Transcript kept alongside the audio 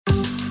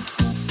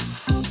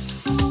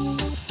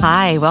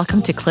Hi,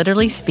 welcome to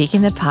Clitorally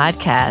Speaking, the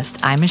podcast.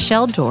 I'm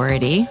Michelle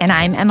Doherty. And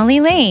I'm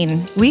Emily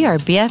Lane. We are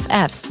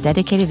BFFs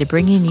dedicated to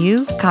bringing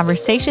you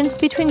conversations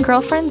between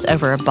girlfriends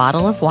over a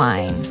bottle of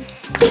wine.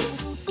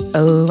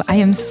 Oh, I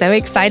am so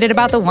excited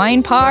about the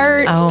wine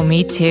part. Oh,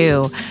 me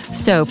too.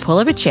 So pull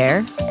up a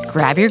chair,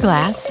 grab your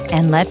glass,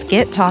 and let's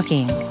get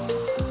talking.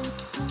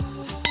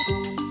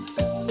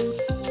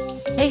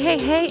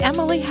 Hey,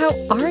 Emily, how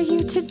are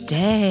you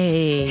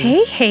today?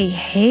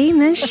 Hey,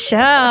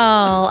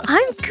 Michelle.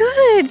 I'm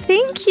good,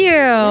 thank you.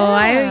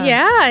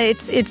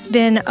 It's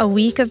been a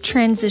week of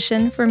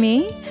transition for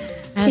me.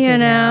 Has it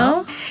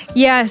now?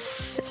 Yes.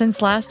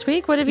 Since last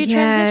week, what have you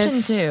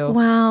transitioned to?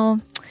 Well,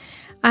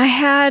 I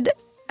had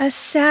a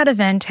sad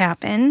event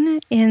happen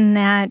in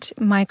that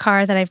my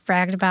car that I've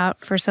bragged about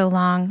for so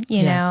long,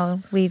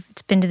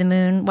 it's been to the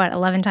moon,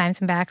 11 times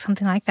and back,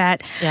 something like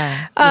that.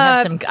 Yeah, you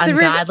have some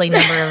ungodly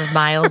number of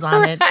miles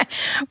on it.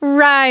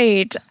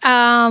 Right.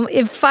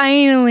 It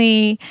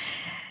finally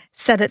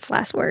said its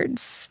last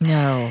words.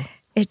 No.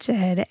 It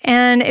did.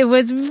 And it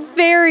was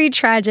very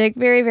tragic,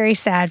 very, very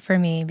sad for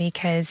me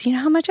because you know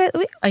how much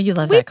you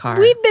love that car.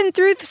 We've been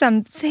through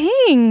some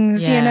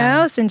things,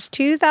 Yeah. since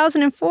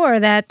 2004.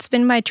 That's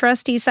been my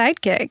trusty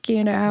sidekick,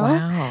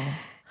 Wow.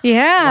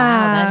 Yeah.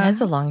 Wow, that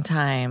is a long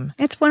time.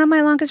 It's one of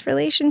my longest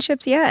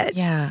relationships yet.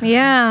 Yeah.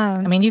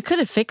 Yeah. I mean, you could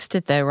have fixed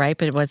it though, right?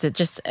 But was it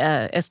just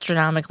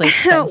astronomically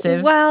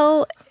expensive?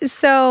 Well,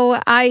 so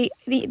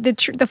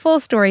the full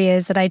story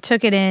is that I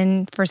took it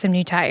in for some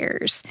new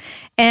tires.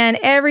 And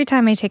every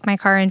time I take my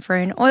car in for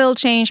an oil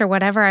change or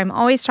whatever, I'm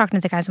always talking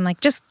to the guys. I'm like,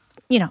 just,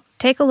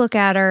 take a look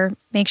at her,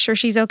 make sure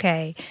she's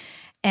okay.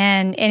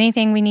 And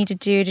anything we need to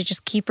do to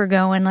just keep her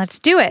going, let's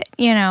do it,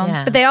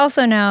 Yeah. But they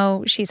also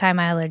know she's high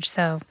mileage,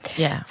 so.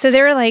 Yeah. So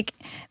they were like,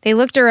 they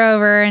looked her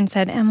over and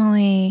said,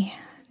 Emily,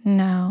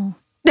 no.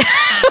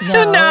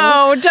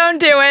 No, don't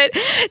do it.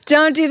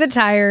 Don't do the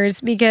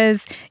tires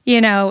because,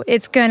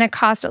 it's going to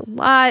cost a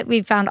lot.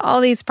 We've found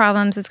all these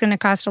problems. It's going to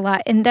cost a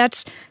lot. And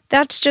that's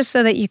just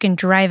so that you can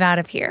drive out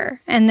of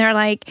here. And they're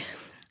like,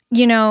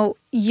 you're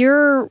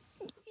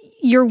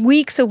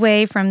weeks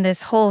away from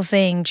this whole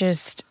thing.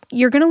 Just,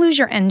 you're going to lose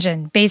your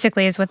engine,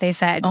 basically, is what they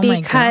said. Oh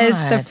my because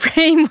God. the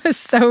frame was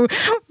so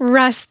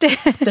rusted.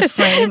 The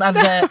frame of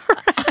the...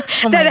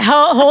 that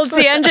holds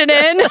the engine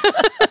in.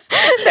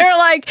 They're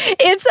like,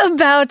 it's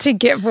about to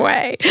give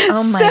way.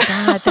 Oh my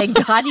God.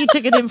 Thank God you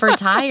took it in for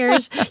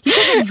tires. You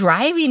could have been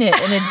driving it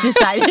and it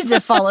decided to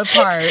fall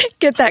apart.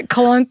 Get that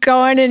clunk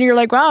going and you're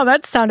like, wow,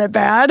 that sounded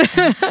bad.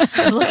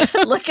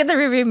 Look in the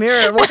rearview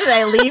mirror. What did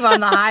I leave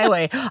on the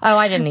highway? Oh,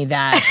 I didn't need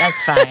that.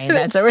 That's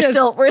fine. So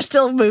we're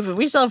still moving.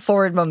 We still have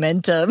forward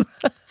momentum.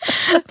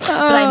 But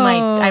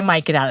I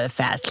might get out of the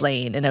fast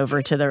lane and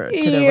over to the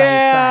right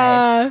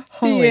side.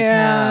 Holy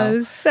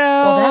cow. So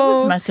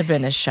that must have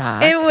been a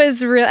shock. It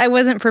was real. I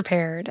wasn't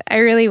prepared. I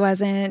really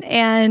wasn't.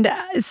 And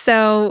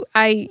so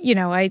I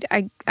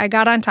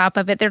got on top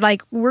of it. They're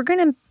like, we're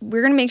gonna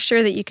make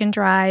sure that you can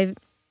drive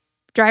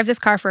this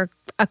car for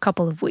a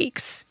couple of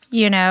weeks.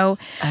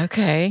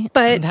 Okay,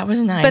 but that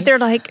was nice. But they're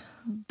like,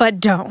 but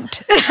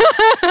don't.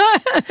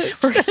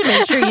 We're going to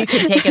make sure you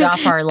can take it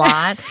off our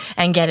lot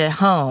and get it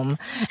home.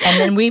 And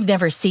then we've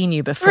never seen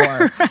you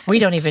before. Right. We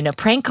don't even know.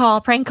 Prank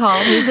call.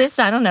 Who's this?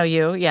 I don't know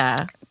you.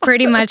 Yeah.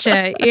 Pretty much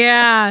it.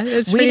 Yeah.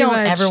 We don't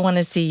ever want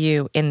to see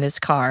you in this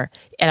car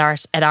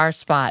at our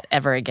spot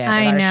ever again.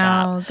 I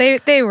know. Shop.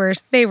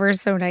 They were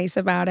so nice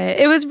about it.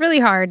 It was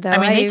really hard though. I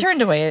mean, they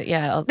turned away.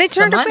 Yeah. They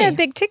turned away a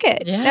big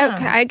ticket.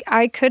 Yeah.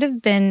 I could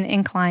have been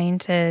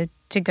inclined to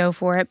go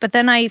for it. But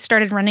then I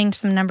started running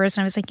some numbers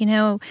and I was like,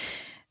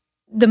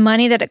 the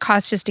money that it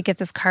costs just to get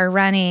this car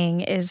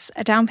running is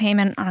a down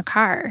payment on a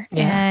car.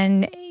 Yeah.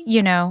 And,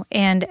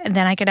 and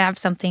then I could have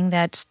something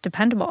that's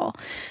dependable.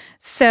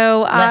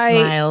 So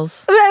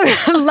miles.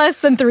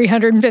 Less than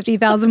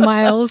 350,000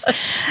 miles.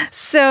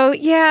 So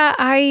yeah,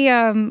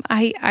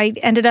 I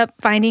ended up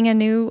finding a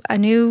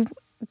new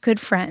good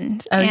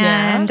friend. Oh,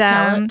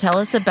 and tell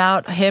us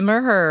about him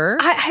or her.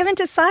 I haven't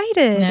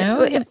decided.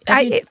 No,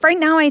 right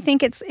now I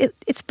think it's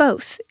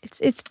both.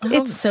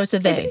 So it's a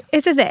they.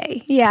 It's a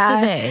they. Yeah,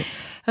 it's a they.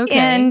 Okay,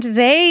 and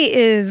they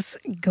is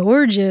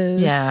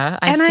gorgeous. Yeah,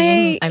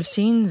 I've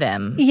seen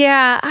them.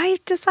 Yeah, I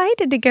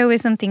decided to go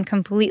with something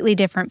completely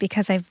different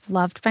because I've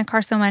loved my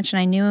car so much, and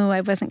I knew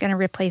I wasn't going to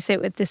replace it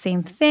with the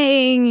same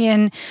thing.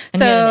 And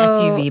so you had an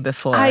SUV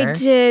before. I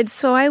did.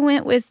 So I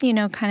went with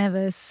kind of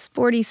a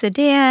sporty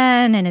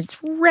sedan, and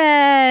it's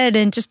red,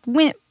 and just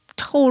went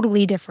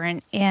totally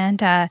different.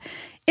 And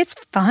it's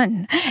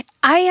fun.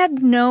 I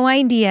had no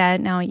idea.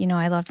 Now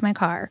I loved my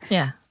car.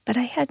 Yeah. But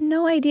I had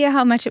no idea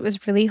how much it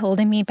was really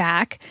holding me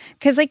back.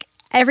 Because,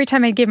 every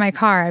time I'd get in my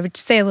car, I would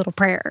say a little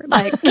prayer.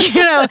 Like,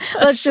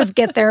 let's just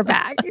get there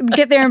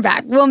and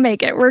back. We'll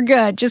make it. We're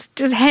good. Just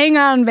hang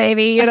on,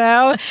 baby,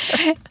 And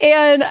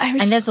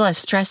and there's a lot of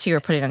stress you were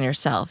putting on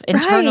yourself,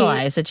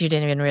 internalized that you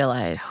didn't even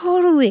realize.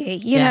 Totally.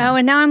 You know,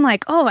 and now I'm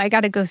like, oh, I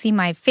got to go see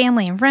my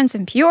family and friends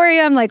in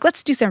Peoria. I'm like,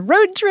 let's do some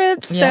road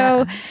trips.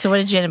 Yeah. So what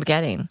did you end up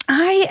getting?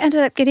 I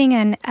ended up getting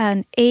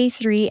an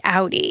A3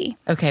 Audi.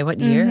 Okay. What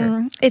year?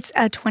 Mm-hmm. It's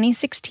a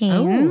 2016.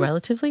 Oh,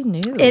 relatively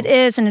new. It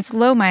is, and it's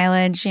low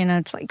mileage.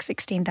 It's like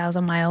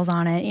 16,000 miles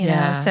on it. You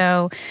know,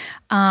 so,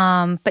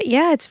 but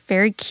yeah, it's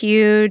very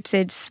cute.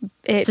 It's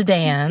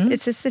sedan.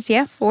 It's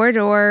just 4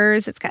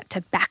 doors. It's got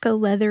tobacco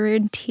leather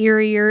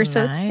interior,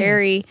 so it's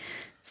very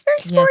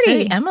sporty. Yeah, it's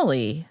very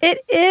Emily.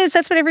 It is.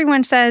 That's what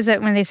everyone says.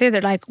 That when they say,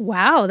 they're like,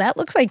 "Wow, that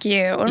looks like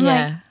you." And I'm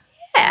like,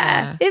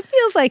 yeah, it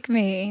feels like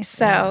me.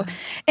 So,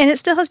 and it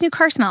still has new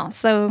car smell.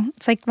 So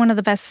it's like one of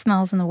the best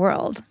smells in the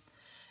world.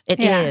 It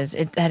is.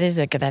 That is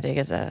a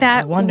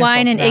wonderful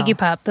wine and smell. Iggy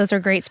Pup. Those are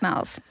great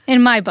smells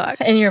in my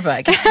book. In your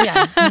book,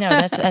 yeah. No,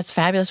 that's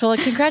fabulous. Well,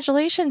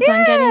 congratulations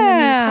on getting the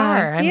new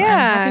car. I'm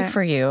happy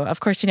for you.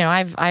 Of course,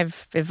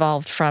 I've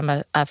evolved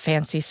from a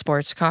fancy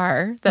sports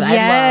car that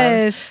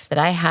I loved, that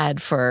I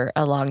had for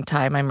a long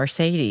time, my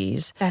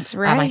Mercedes. That's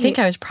right. I think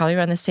I was probably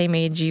around the same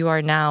age you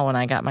are now when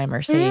I got my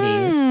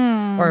Mercedes,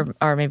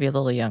 or maybe a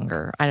little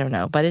younger. I don't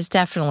know, but it's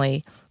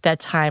definitely that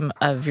time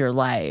of your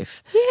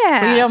life.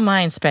 Yeah. Where you don't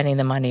mind spending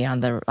the money on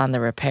the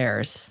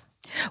repairs.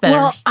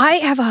 Well, I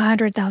have a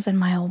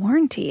 100,000-mile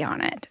warranty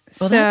on it.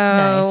 Well,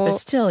 that's nice, but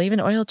still, even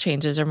oil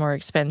changes are more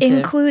expensive.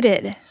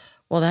 Included.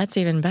 Well, that's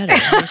even better.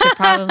 We should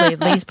probably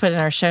at least put in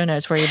our show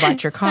notes where you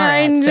bought your car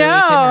I at. know.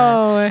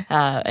 So we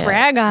can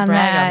brag on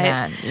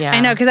that. Yeah. I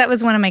know, because that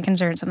was one of my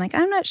concerns. I'm like,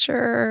 I'm not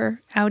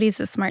sure Audi's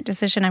a smart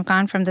decision. I've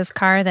gone from this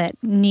car that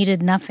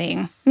needed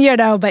nothing,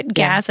 but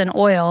gas and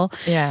oil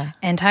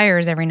and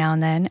tires every now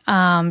and then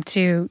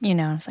to,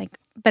 it's like,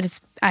 but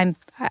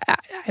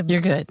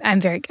you're good.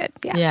 I'm very good.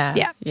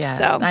 Yeah.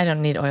 So I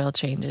don't need oil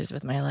changes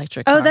with my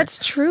electric car. Oh,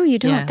 that's true. You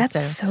don't. Yeah, that's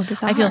so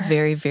bizarre. I feel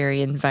very, very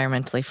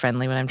environmentally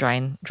friendly when I'm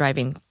driving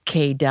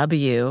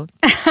KW.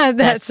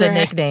 That's the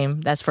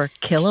nickname. That's for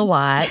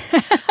kilowatt.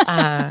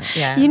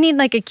 You need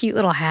like a cute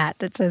little hat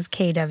that says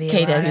KW.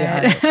 KW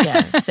on it.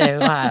 Yeah.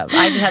 So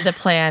I just have the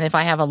plan if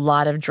I have a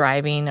lot of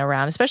driving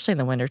around, especially in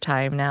the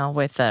wintertime now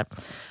with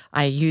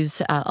I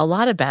use a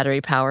lot of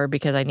battery power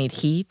because I need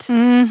heat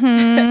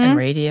and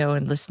radio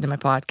and listen to my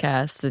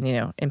podcasts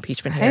and,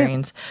 impeachment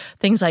hearings,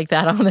 things like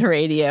that on the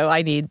radio.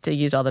 I need to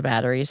use all the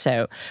batteries.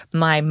 So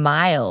my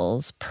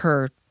miles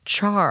per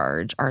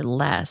charge are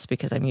less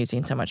because I'm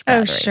using so much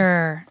battery. Oh,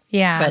 sure.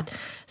 Yeah. But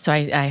so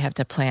I have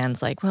to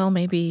plans like, well,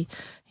 maybe,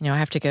 I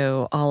have to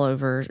go all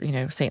over,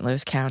 St.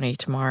 Louis County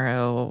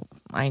tomorrow.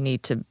 I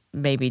need to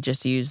maybe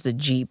just use the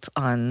Jeep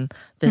on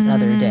this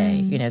other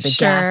day, the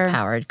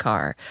gas-powered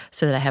car,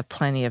 so that I have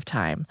plenty of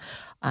time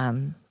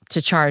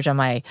to charge on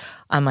my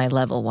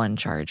level 1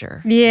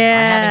 charger. Yeah,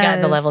 I haven't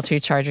gotten the level 2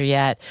 charger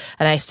yet,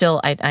 and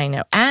I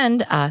know.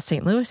 And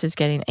St. Louis is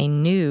getting a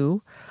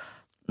new.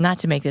 Not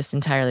to make this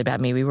entirely about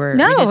me, we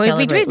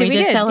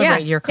did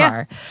celebrate your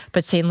car,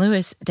 but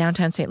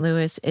downtown St.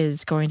 Louis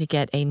is going to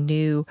get a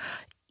new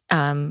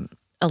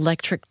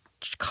electric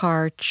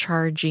car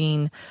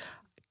charging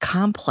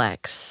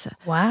complex.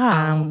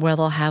 Wow. Where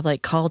they'll have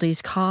like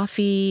Caldi's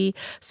coffee,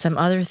 some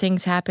other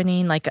things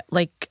happening, like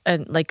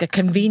a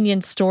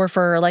convenience store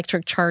for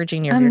electric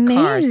charging of your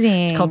car.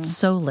 It's called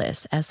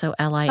Solis, SOLIS.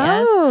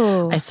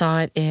 Oh. I saw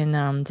it in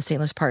the St.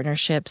 Louis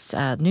Partnerships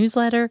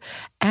newsletter,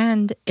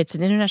 and it's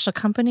an international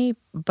company,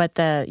 but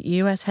the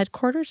U.S.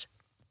 headquarters,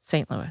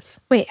 St. Louis.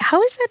 Wait,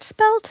 how is that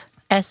spelled?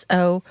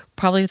 SO,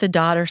 probably with a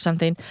dot or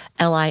something,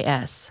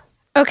 LIS.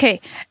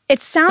 Okay,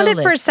 it sounded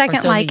Solis, for a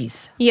second like,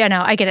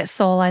 I get it,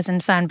 soul as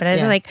in sun, but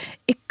it's like,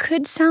 it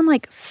could sound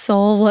like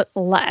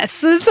soulless.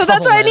 So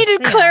that's why I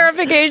needed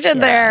clarification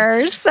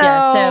there. So,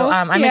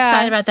 I'm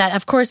excited about that.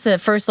 Of course, the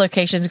first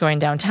location is going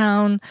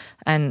downtown,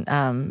 and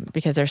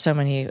because there's so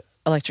many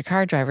electric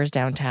car drivers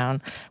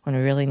downtown when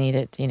we really need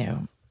it,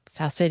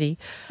 South City.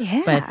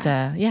 Yeah. But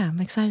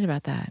I'm excited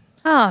about that.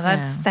 Oh,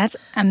 that's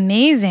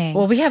amazing.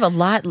 Well, we have a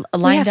lot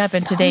lined up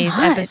in today's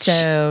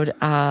episode,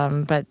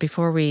 but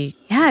before we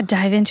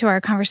dive into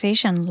our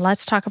conversation,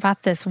 let's talk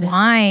about this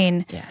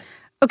wine.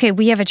 Yes. Okay,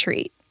 we have a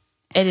treat.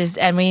 It is,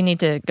 and we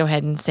need to go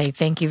ahead and say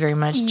thank you very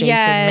much, Jason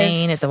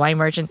Main at the Wine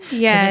Merchant.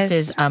 Yes,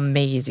 this is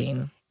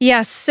amazing.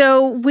 Yes,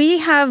 so we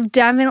have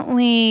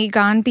definitely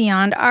gone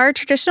beyond our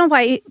traditional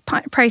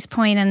price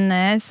point in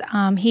this.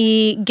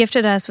 He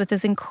gifted us with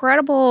this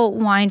incredible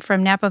wine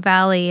from Napa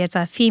Valley. It's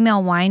a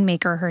female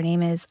winemaker. Her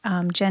name is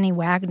Jenny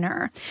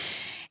Wagner.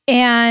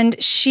 And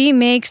she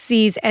makes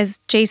these, as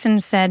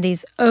Jason said,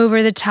 these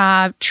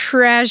over-the-top,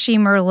 trashy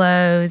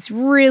Merlots,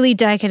 really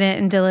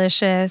decadent and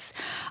delicious.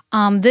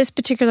 This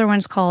particular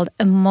one's called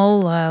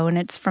Emolo, and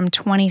it's from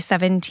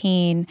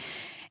 2017.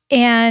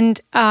 And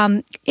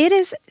it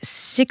is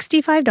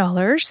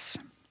 $65.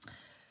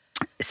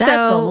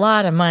 That's a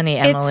lot of money,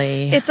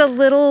 Emily. It's a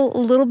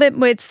little bit.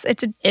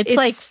 It's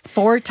like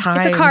 4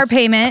 times. It's a car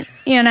payment,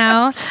 you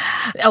know.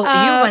 You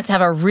must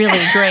have a really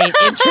great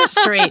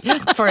interest rate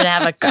for to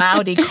have a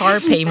Audi car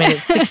payment at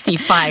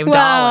 $65. Well,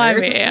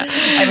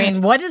 I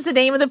mean, what is the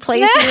name of the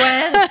place you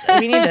went?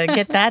 We need to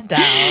get that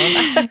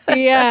down.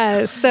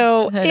 Yeah,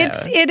 so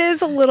it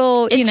is a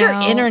little. It's your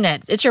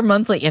internet. It's your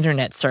monthly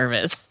internet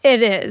service.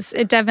 It is.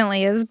 It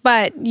definitely is.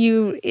 But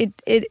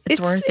it's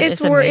worth it.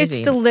 It's amazing.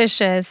 It's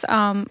delicious.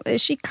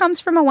 She comes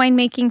from a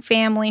winemaking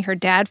family. Her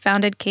dad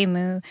founded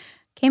Camus.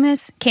 But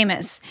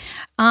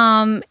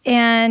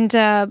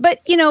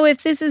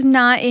if this is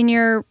not in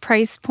your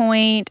price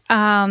point,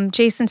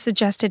 Jason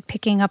suggested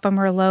picking up a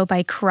Merlot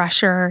by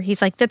Crusher.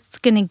 He's like, that's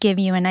going to give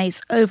you a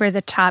nice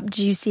over-the-top,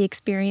 juicy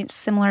experience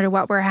similar to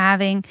what we're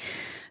having.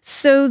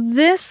 So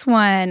this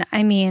one,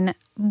 I mean,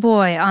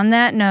 boy, on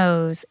that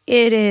nose,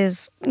 it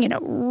is,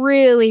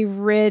 really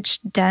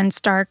rich,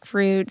 dense, dark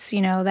fruits,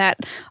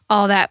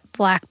 all that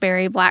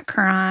blackberry,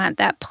 blackcurrant,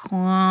 that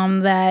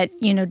plum, that,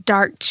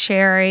 dark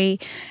cherry.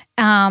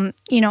 On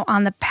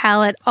the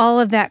palate, all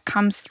of that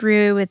comes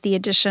through with the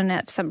addition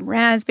of some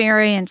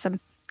raspberry and some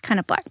kind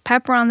of black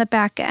pepper on the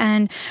back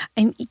end.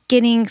 I'm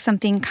getting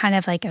something kind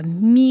of like a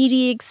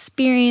meaty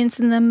experience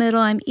in the middle.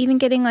 I'm even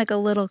getting like a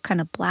little kind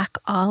of black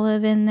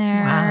olive in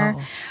there.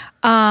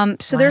 Wow.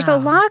 So there's a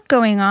lot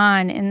going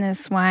on in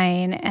this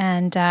wine.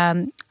 And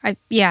the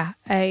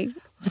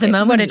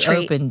moment you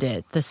opened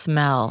it, the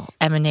smell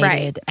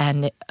emanated,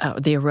 and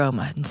the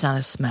aroma, it's not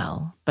a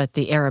smell, but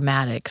the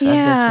aromatics of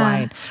this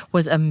wine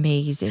was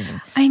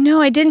amazing. I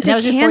know. I didn't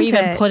decant it. That was before you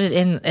even put it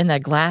in the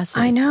glasses.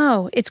 I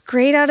know. It's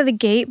great out of the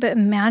gate, but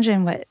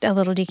imagine what a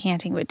little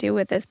decanting would do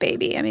with this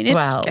baby. I mean,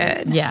 it's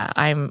good. Yeah,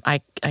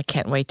 I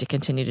can't wait to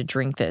continue to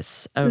drink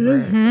this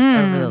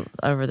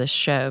over the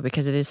show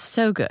because it is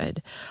so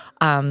good.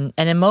 And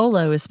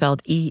Emolo is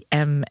spelled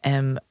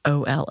EMMOLO.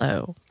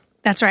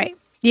 That's right.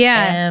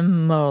 Yeah.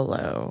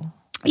 Emolo.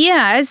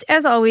 Yeah,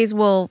 as always,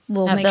 we'll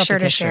make sure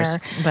to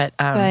share. But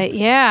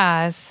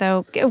yeah,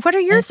 so what are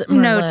your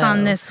notes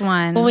on this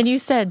one? Well, when you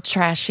said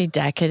trashy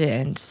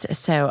decadence,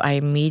 so I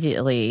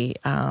immediately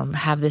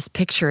have this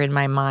picture in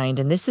my mind,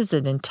 and this is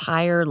an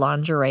entire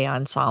lingerie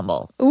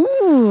ensemble.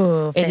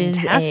 Ooh,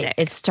 fantastic!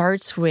 It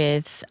starts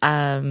with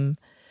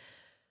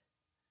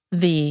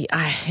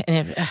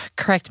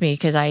correct me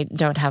because I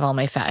don't have all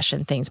my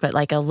fashion things, but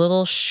like a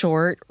little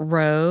short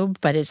robe,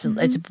 but it's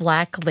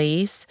black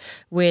lace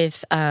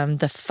with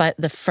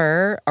the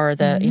fur or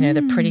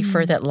the pretty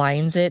fur that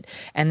lines it,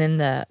 and then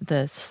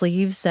the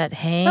sleeves that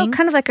hang. Oh,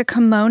 kind of like a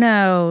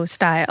kimono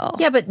style.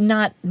 Yeah, but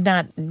not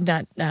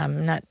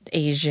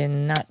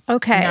Asian, not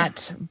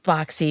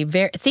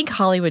boxy. Think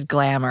Hollywood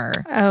glamour.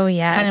 Oh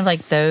yes, kind of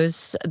like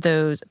those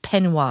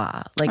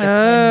peignoir, like a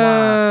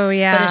peignoir. Oh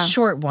yeah, but a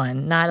short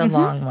one, not a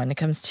long one. It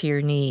comes to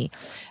your knee,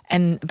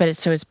 but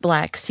it's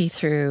black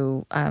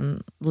see-through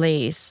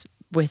lace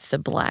with the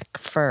black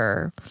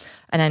fur.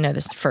 And I know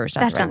this fur is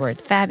not the right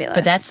word. Fabulous.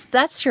 But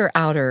that's your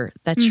outer.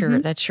 That's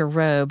your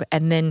robe.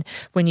 And then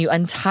when you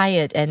untie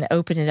it and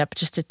open it up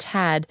just a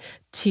tad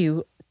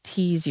to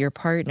tease your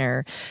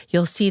partner,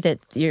 you'll see that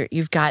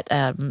you've got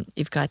a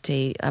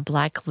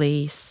black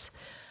lace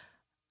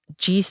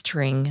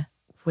G-string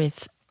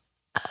with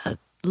a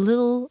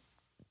little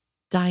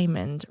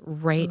diamond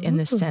right in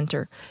the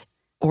center.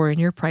 Or in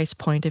your price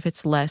point, if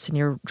it's less and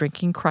you're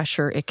drinking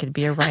Crusher, it could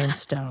be a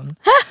rhinestone.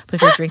 But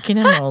if you're drinking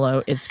a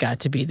Molo, it's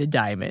got to be the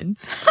diamond.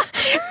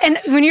 And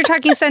when you're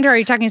talking center, are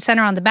you talking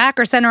center on the back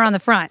or center on the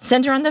front?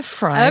 Center on the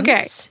front.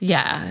 Okay.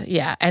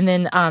 Yeah. And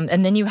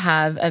then you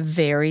have a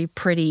very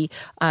pretty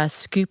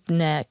scoop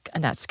neck,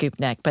 not scoop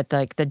neck, but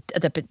like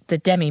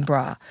the demi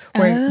bra,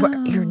 where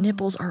your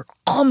nipples are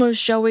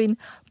almost showing,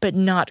 but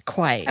not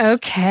quite.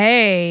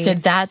 Okay. So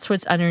that's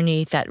what's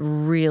underneath that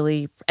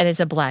really, and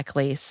it's a black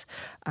lace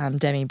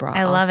demi bra.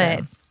 I love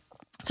it.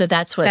 So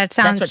that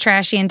sounds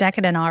trashy and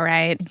decadent, all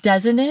right.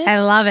 Doesn't it?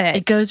 I love it.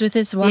 It goes with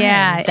this wine.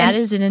 Yeah. That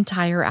is an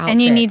entire outfit.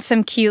 And you need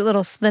some cute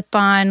little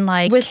slip-on,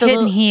 like with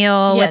kitten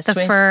heel with the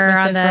fur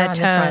on the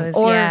toes.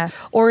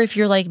 Or if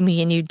you're like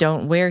me and you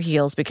don't wear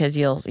heels because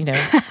your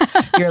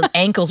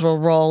ankles will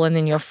roll and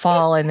then you'll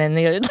fall and then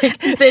you're like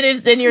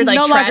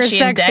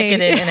trashy and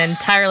decadent in an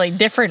entirely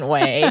different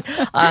way.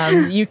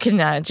 You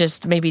can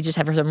just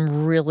have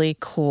some really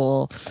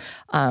cool,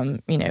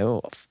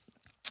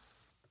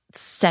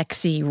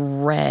 sexy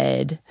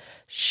red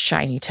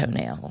shiny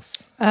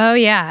toenails. Oh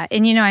yeah,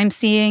 and I'm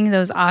seeing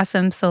those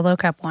awesome Solo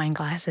Cup wine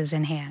glasses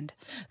in hand.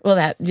 Well,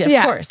 of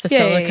course, the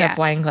Solo Cup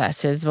wine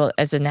glasses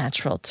as a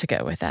natural to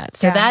go with that.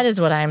 So that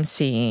is what I'm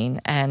seeing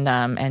and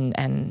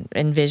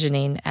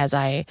envisioning as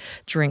I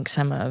drink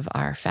some of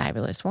our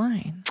fabulous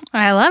wine.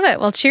 I love it.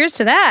 Well, cheers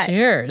to that.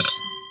 Cheers.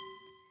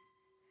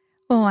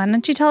 Well, why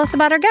don't you tell us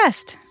about our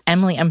guest?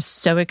 Emily, I'm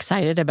so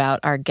excited about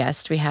our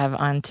guest we have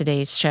on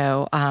today's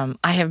show.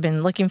 I have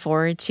been looking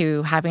forward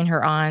to having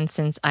her on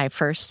since I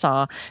first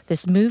saw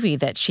this movie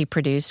that she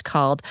produced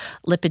called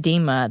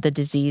Lipedema, the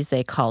disease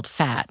they called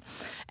fat.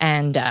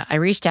 And I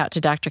reached out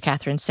to Dr.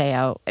 Catherine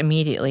Seo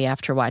immediately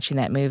after watching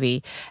that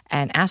movie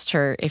and asked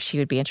her if she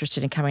would be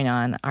interested in coming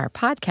on our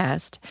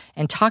podcast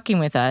and talking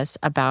with us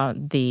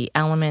about the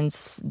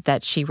elements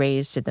that she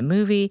raised in the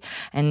movie.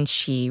 And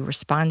she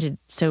responded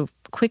so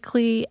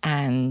quickly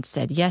and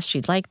said, yes,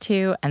 she'd like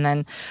to. And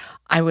then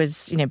I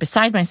was,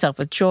 beside myself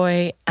with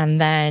joy.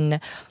 And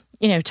then,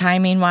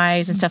 timing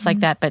wise and stuff like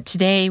that. But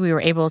today we were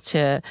able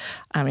to,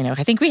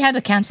 I think we had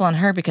to cancel on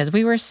her because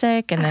we were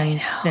sick and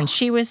then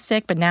she was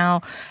sick. But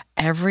now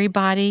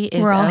everybody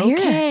is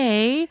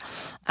okay. Here.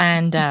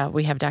 And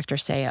we have Dr.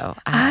 Seo.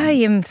 I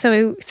am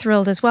so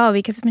thrilled as well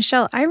because,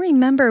 Michelle, I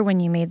remember when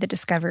you made the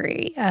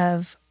discovery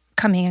of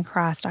coming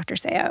across Dr.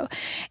 Seo.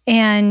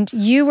 And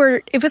you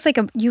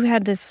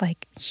had this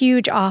like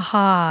huge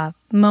aha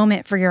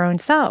moment for your own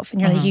self.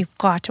 And you're like, you've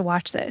got to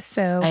watch this.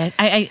 So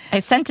I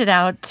sent it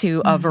out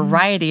to a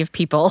variety of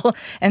people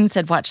and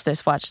said, watch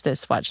this, watch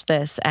this, watch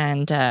this.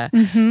 And,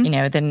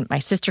 then my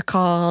sister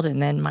called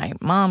and then my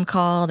mom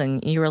called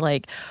and you were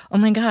like, oh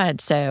my God.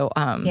 So,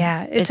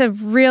 it's a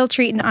real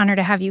treat and honor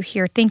to have you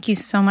here. Thank you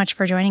so much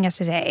for joining us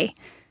today.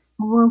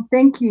 Well,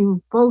 thank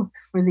you both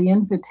for the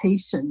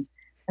invitation.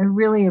 I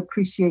really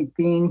appreciate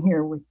being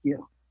here with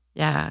you.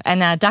 Yeah.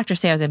 And Dr.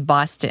 Seo is in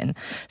Boston.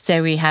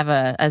 So we have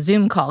a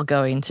Zoom call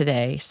going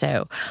today.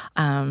 So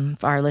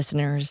our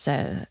listeners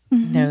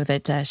know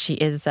that she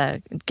is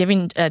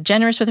giving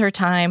generous with her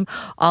time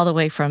all the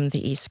way from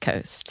the East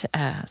Coast.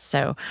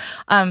 Dr.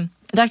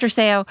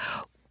 Seo,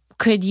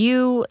 could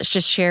you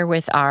just share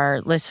with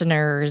our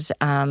listeners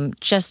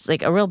just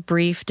like a real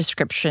brief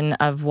description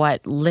of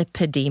what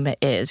lipedema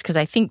is? Because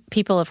I think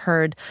people have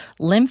heard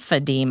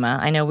lymphedema.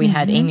 I know we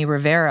had Amy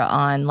Rivera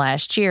on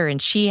last year,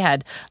 and she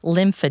had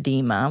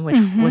lymphedema, which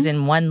was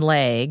in one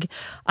leg.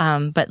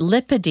 But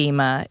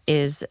lipedema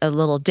is a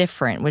little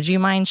different. Would you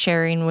mind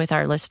sharing with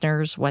our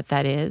listeners what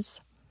that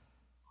is?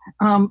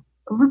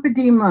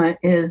 Lipedema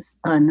is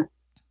a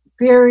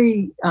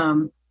very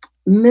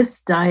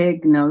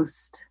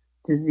misdiagnosed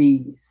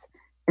disease.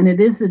 And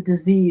it is a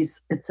disease,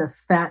 it's a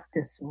fat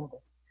disorder.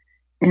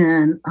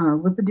 And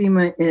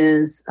lipedema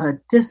is a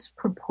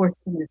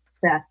disproportionate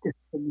fat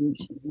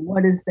distribution.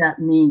 What does that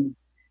mean?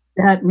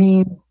 That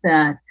means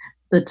that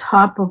the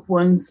top of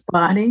one's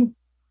body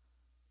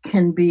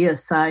can be a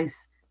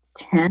size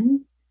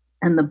 10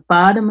 and the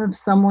bottom of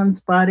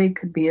someone's body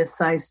could be a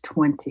size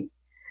 20.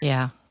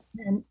 Yeah.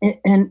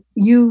 And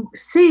you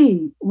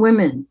see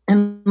women,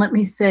 and let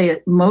me say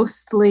it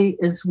mostly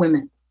is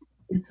women.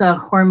 It's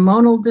a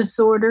hormonal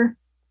disorder,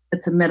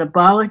 it's a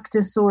metabolic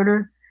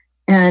disorder,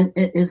 and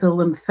it is a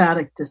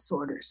lymphatic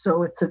disorder.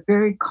 So it's a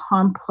very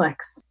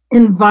complex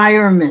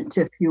environment,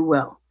 if you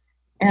will.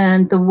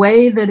 And the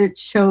way that it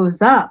shows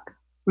up,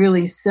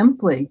 really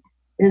simply,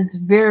 is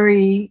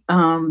very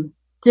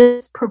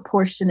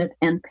disproportionate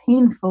and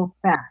painful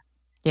fat.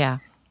 Yeah.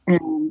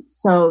 And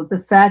so the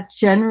fat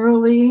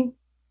generally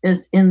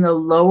is in the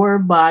lower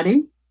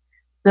body,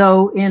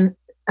 though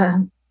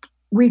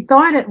we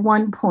thought at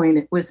one point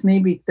it was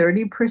maybe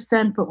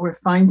 30%, but we're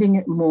finding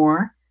it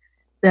more,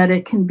 that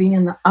it can be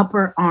in the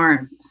upper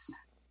arms.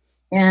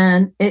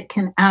 And it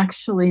can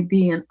actually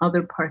be in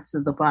other parts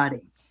of the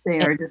body.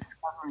 They are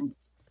discovering.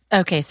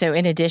 Okay, so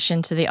in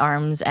addition to the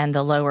arms and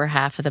the lower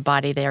half of the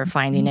body, they are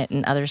finding it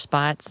in other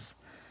spots?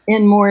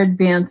 In more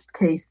advanced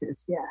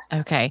cases, yes.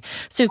 Okay.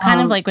 So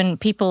kind of like when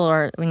people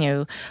are,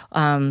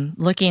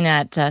 looking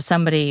at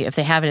somebody, if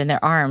they have it in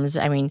their arms,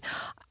 I mean,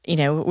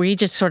 we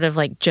just sort of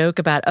like joke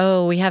about,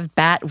 oh, we have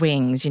bat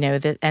wings,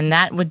 and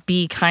that would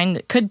be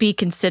could be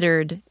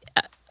considered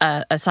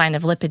a sign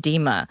of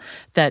lipedema,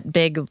 that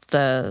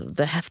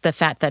the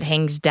fat that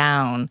hangs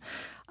down.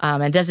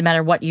 And it doesn't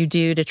matter what you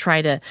do to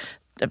try to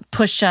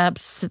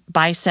push-ups,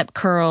 bicep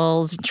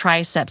curls,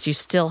 triceps, you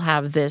still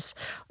have this,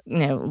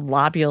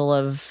 lobule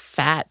of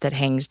fat that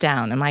hangs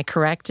down. Am I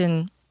correct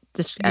in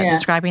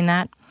describing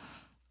that?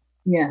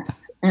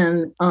 Yes.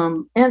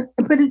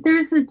 But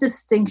there's a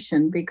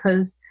distinction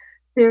because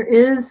there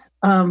is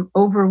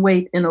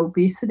overweight and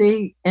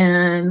obesity,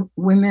 and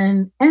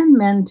women and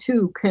men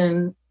too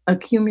can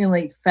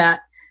accumulate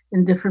fat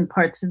in different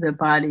parts of their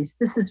bodies.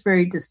 This is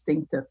very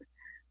distinctive.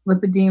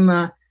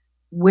 Lipedema,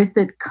 with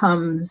it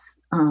comes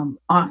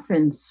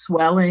often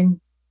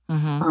swelling.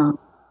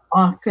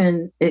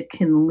 Often it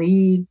can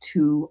lead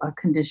to a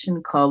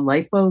condition called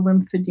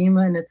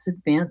lipolymphedema in its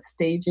advanced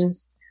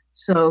stages.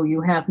 So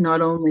you have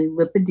not only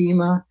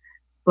lipedema,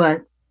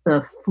 but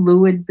the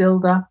fluid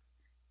buildup,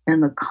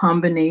 and the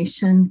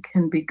combination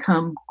can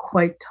become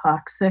quite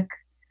toxic.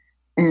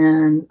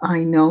 And I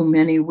know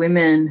many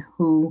women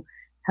who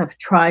have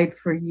tried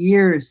for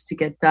years to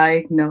get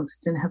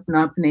diagnosed and have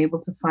not been able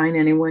to find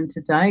anyone to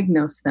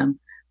diagnose them,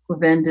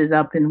 who've ended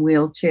up in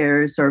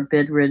wheelchairs or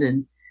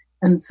bedridden.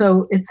 And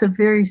so it's a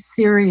very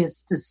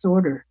serious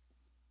disorder.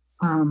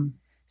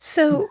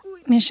 So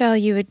Michelle,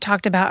 you had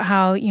talked about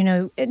how,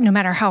 no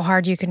matter how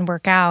hard you can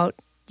work out,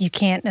 you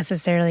can't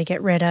necessarily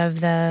get rid of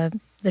the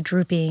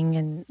drooping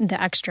and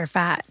the extra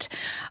fat.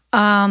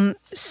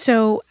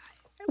 So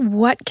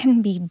what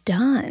can be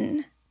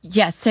done?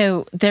 Yeah,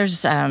 so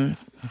there's I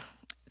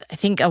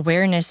think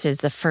awareness is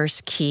the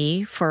first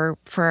key for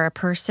a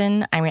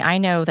person. I mean, I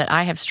know that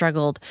I have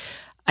struggled,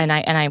 and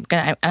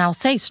I'll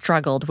say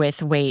struggled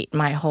with weight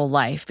my whole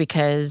life,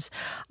 because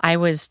I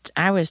was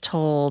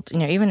told,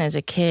 even as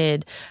a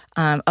kid,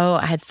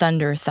 I had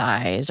thunder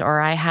thighs, or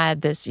I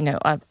had this, and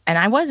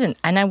I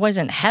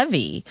wasn't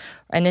heavy,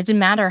 and it didn't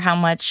matter how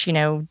much,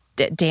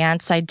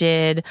 dance I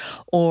did,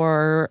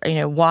 or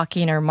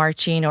walking or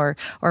marching or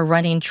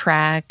running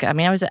track. I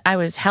mean, I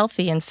was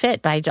healthy and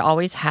fit, but I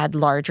always had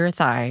larger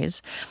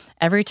thighs.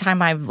 Every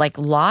time I've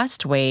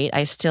lost weight,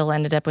 I still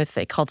ended up with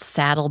called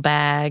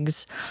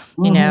saddlebags.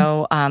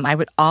 I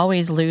would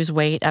always lose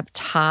weight up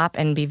top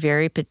and be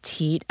very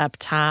petite up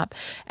top,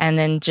 and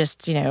then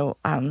just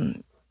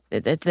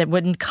that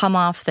wouldn't come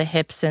off the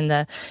hips and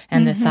the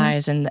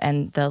thighs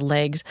and the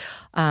legs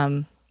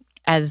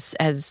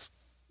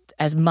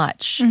as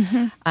much.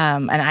 And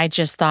I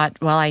just thought,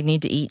 well, I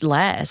need to eat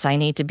less. I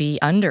need to be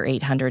under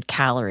 800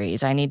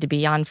 calories. I need to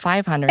be on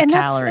 500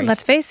 calories.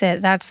 Let's face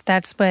it,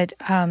 that's what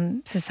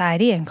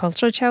society and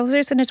culture tells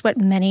us, and it's what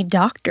many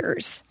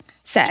doctors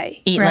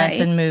say. Eat less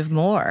and move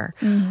more.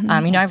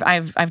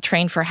 I've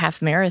trained for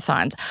half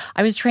marathons.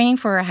 I was training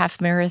for a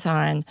half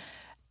marathon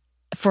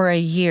for a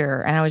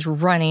year, and I was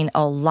running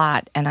a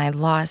lot, and I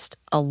lost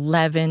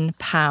 11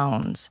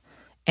 pounds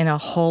in a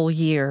whole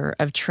year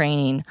of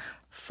training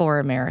for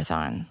a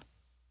marathon.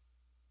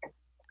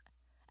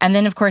 And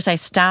then, of course, I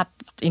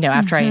stopped,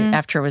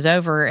 after it was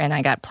over, and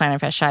I got plantar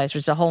fasciitis,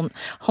 which is a whole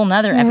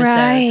nother episode.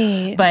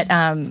 Right. But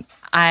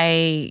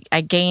I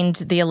gained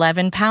the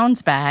 11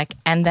 pounds back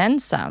and then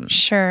some.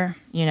 Sure.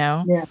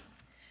 Yeah.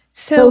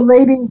 So,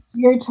 ladies,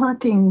 you're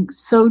talking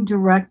so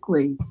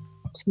directly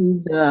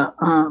to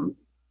the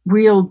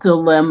real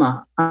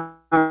dilemma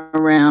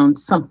around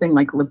something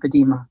like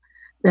lipedema,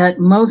 that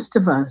most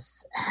of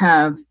us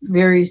have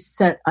very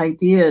set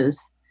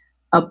ideas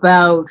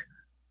about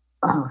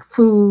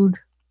food,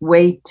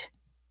 weight,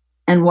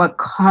 and what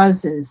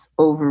causes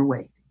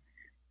overweight.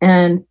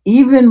 And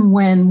even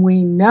when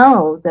we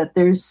know that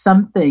there's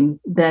something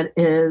that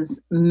is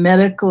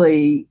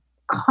medically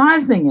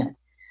causing it,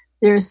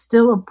 there's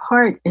still a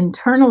part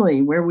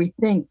internally where we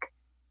think,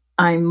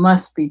 I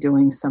must be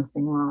doing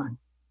something wrong.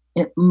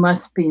 It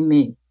must be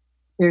me.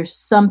 There's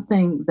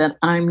something that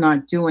I'm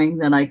not doing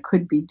that I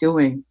could be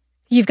doing.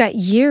 You've got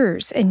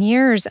years and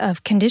years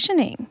of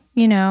conditioning,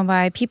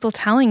 by people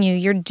telling you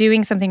you're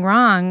doing something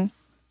wrong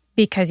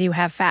because you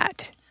have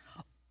fat.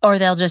 Or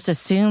they'll just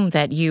assume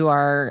that you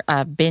are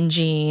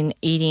binging,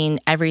 eating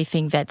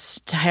everything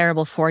that's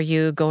terrible for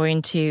you,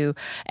 going to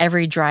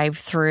every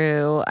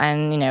drive-through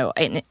and,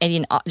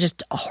 eating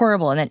just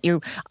horrible, and that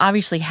you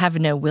obviously have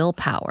no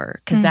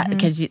willpower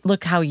because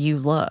look how you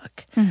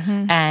look.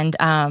 And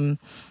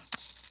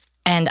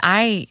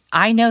I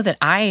know that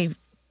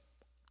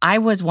I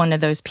was one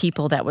of those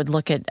people that would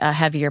look at a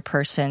heavier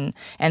person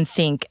and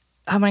think,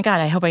 oh my God,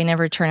 I hope I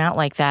never turn out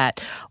like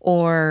that.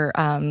 Or,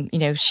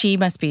 she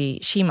must,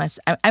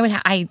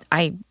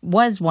 I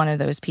was one of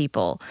those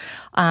people.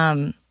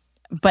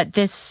 But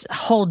this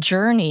whole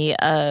journey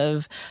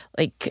of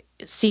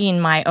seeing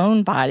my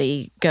own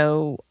body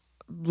go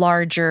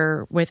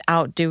larger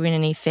without doing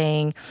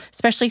anything,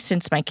 especially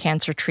since my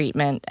cancer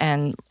treatment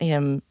and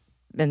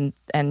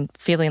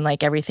feeling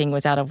like everything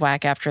was out of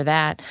whack after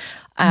that.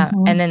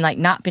 And then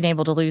not being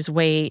able to lose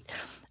weight.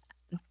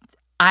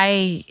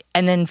 And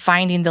then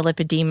finding the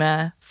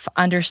lipedema,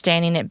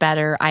 understanding it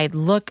better. I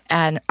look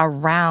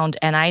around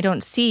and I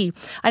don't see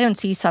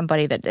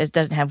somebody that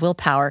doesn't have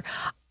willpower.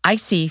 I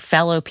see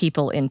fellow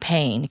people in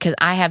pain, because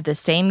I have the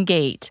same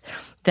gait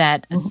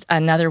that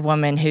another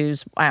woman when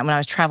I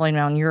was traveling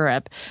around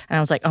Europe, and I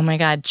was like, oh my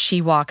God,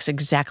 she walks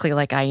exactly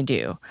like I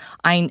do.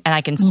 And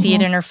I can see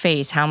it in her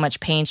face, how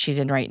much pain she's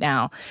in right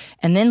now.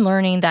 And then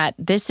learning that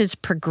this is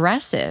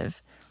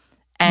progressive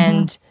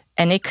and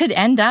it could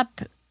end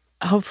up,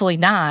 hopefully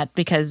not,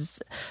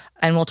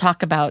 and we'll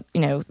talk about,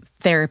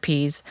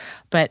 therapies,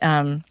 but,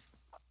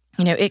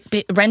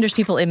 it renders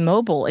people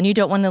immobile, and you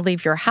don't want to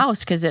leave your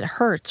house because it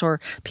hurts,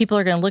 or people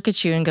are going to look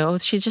at you and go, oh,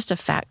 she's just a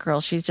fat girl.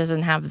 She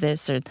doesn't have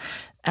this or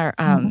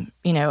and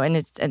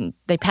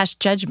they pass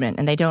judgment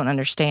and they don't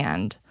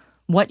understand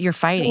what you're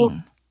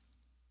fighting.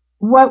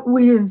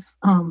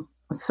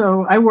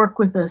 So I work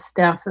with a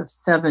staff of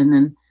 7,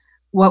 and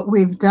what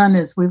we've done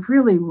is we've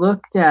really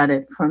looked at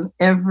it from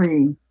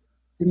every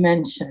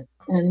dimension,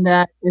 and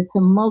that it's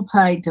a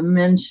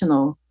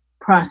multi-dimensional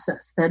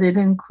process, that it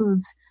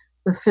includes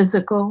the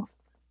physical,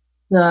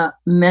 the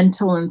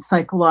mental and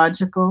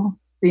psychological,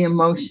 the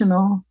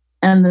emotional,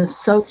 and the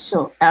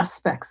social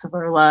aspects of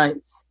our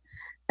lives.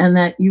 And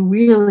that you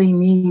really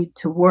need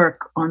to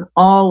work on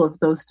all of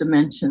those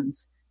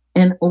dimensions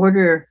in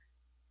order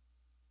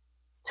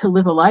to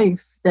live a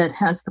life that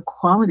has the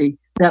quality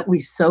that we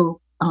so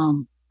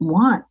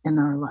want in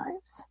our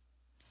lives.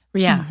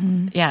 Yeah,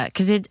 yeah,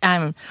 because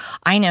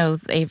I know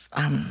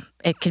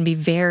it can be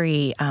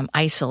very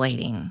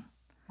isolating.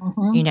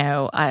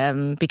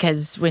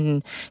 Because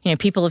when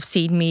people have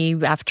seen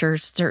me after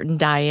certain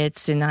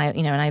diets, and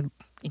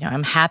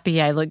I'm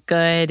happy, I look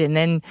good, and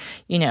then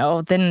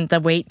then the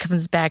weight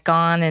comes back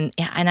on, and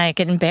I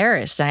get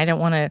embarrassed. I don't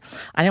want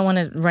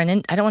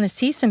to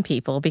see some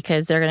people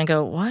because they're going to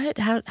go, what?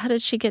 How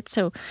did she get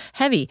so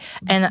heavy?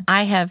 And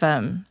I have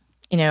I'm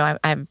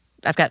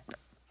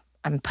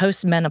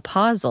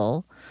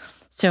postmenopausal,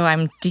 so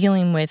I'm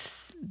dealing with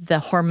the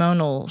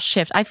hormonal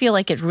shift. I feel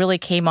like it really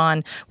came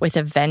on with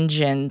a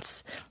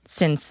vengeance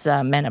since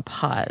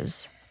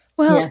menopause.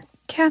 Well, Yes.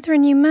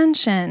 Catherine, you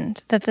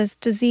mentioned that this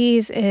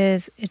disease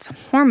it's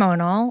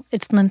hormonal,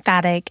 it's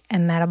lymphatic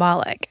and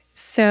metabolic.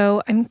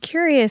 So I'm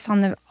curious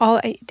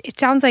it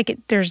sounds like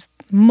there's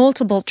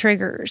multiple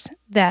triggers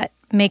that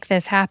make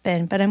this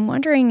happen, but I'm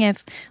wondering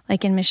if,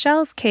 like in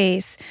Michelle's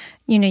case,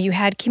 you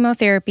had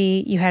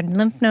chemotherapy, you had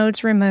lymph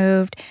nodes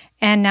removed,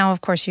 and now,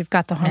 of course, you've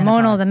got the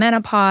hormonal, the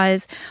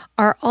menopause.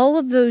 Are all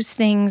of those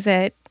things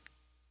that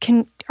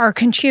are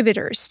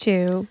contributors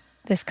to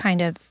this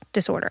kind of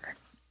disorder?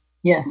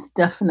 Yes,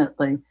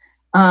 definitely.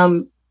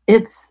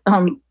 It's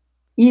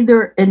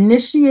either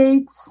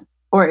initiates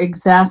or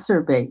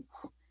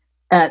exacerbates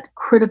at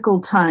critical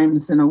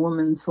times in a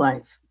woman's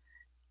life.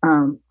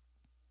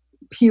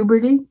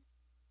 Puberty,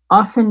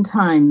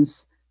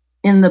 oftentimes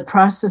in the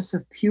process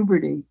of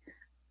puberty,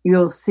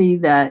 you'll see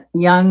that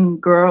young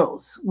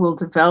girls will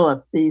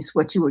develop these,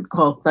 what you would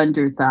call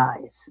thunder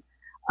thighs.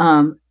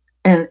 And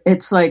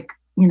it's like,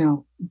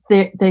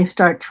 they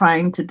start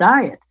trying to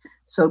diet.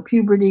 So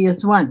puberty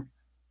is one.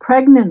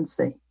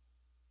 Pregnancy.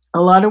 A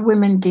lot of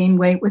women gain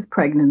weight with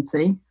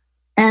pregnancy,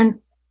 and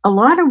a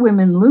lot of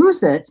women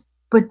lose it,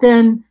 but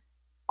then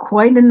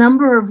quite a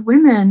number of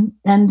women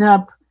end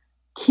up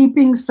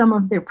keeping some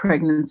of their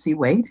pregnancy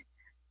weight,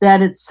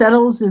 that it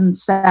settles in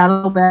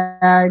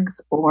saddlebags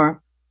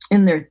or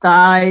in their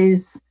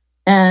thighs.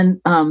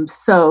 And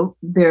so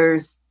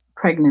there's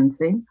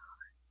pregnancy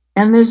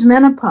and there's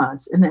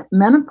menopause. And at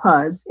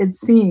menopause, it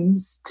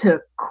seems,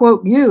 to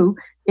quote you,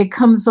 it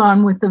comes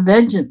on with a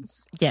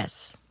vengeance.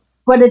 Yes.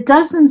 But it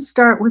doesn't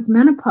start with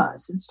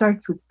menopause. It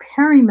starts with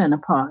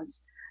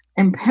perimenopause.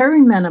 And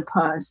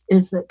perimenopause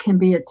can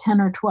be a 10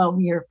 or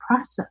 12-year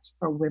process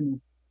for women.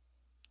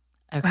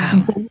 Okay.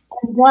 And so you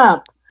end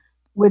up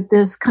with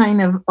this kind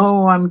of,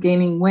 I'm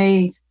gaining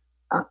weight.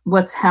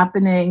 What's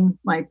happening?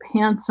 My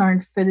pants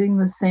aren't fitting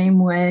the same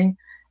way.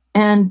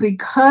 And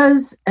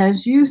because,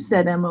 as you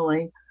said,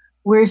 Emily,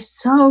 we're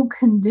so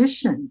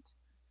conditioned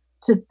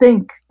to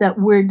think that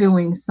we're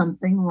doing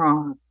something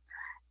wrong.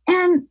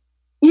 And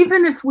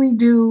even if we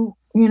do,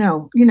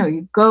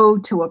 you go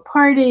to a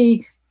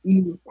party,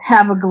 you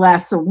have a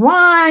glass of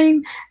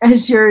wine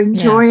as you're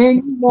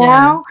enjoying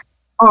now,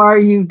 or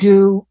you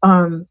do,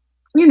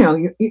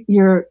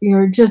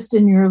 you're just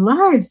in your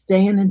lives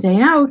day in and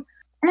day out,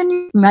 and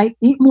you might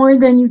eat more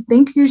than you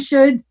think you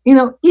should.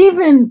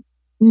 Even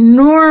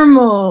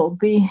normal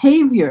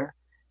behavior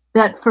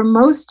that for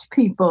most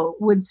people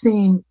would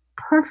seem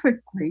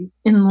perfectly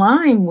in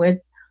line with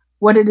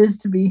what it is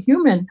to be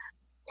human.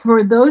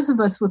 For those of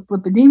us with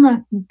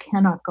lipedema, you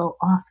cannot go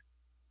off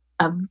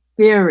a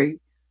very,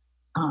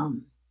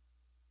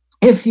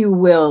 if you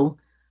will,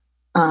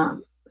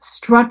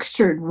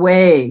 structured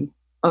way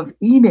of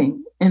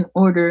eating in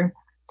order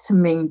to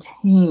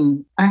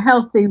maintain a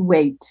healthy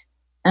weight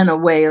and a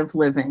way of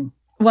living.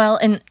 Well,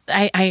 and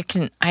I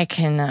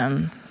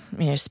can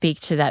speak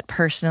to that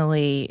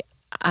personally.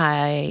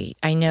 I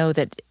know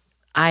that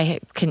I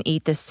can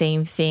eat the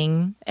same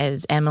thing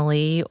as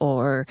Emily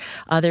or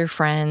other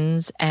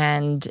friends,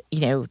 and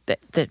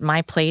that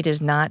my plate is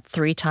not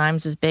 3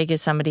 times as big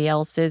as somebody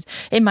else's.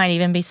 It might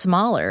even be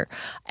smaller,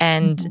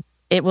 and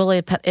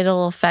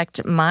it'll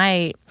affect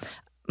my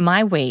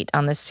weight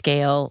on the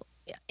scale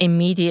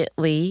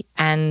immediately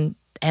and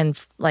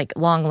like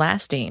long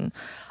lasting.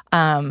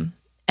 And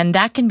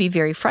that can be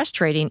very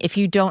frustrating if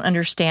you don't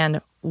understand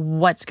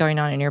what's going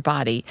on in your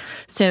body.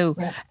 So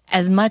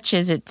as much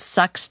as it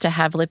sucks to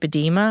have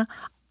lipedema,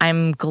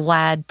 I'm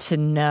glad to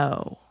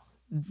know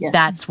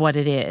that's what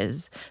it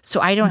is. So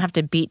I don't have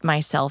to beat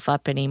myself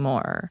up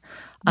anymore.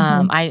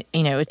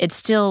 It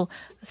still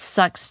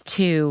sucks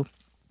to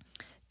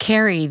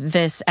carry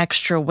this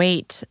extra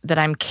weight that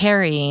I'm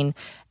carrying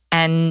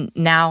and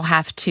now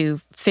have to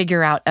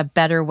figure out a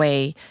better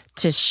way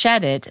to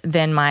shed it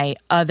than my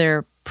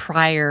other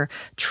prior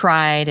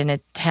tried and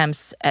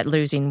attempts at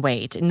losing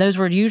weight. And those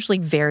were usually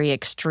very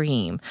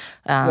extreme.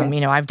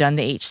 I've done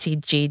the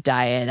HCG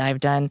diet.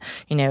 I've done,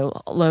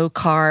 low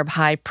carb,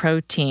 high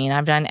protein.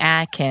 I've done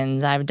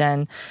Atkins. I've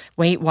done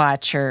Weight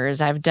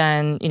Watchers. I've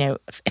done,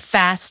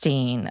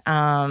 fasting.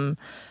 But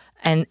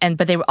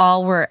they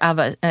all were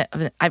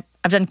I've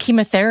done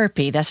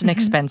chemotherapy. That's an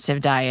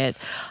expensive diet.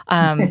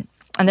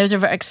 And those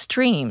are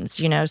extremes,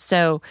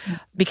 so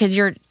because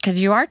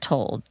you are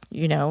told,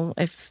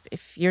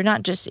 if you're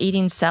not just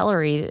eating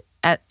celery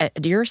at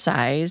your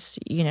size,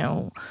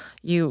 you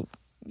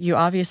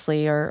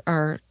obviously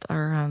are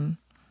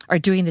are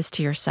doing this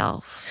to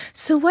yourself.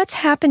 So what's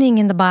happening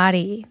in the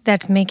body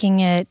that's making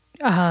it,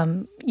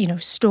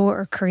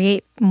 store or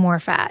create more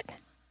fat?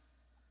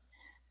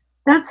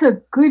 That's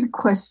a good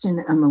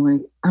question,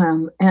 Emily.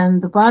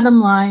 And the bottom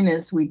line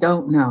is we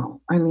don't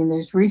know. I mean,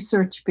 there's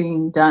research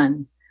being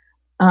done.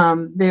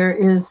 There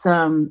is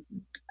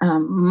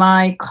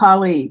my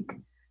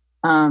colleague,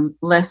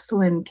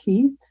 Leslyn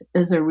Keith,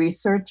 is a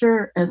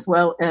researcher as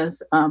well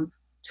as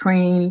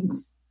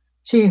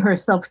she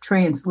herself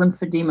trains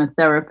lymphedema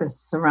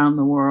therapists around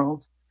the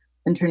world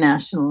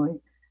internationally.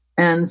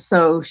 And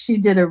so she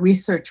did a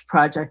research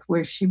project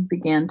where she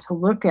began to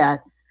look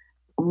at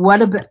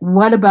what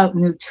about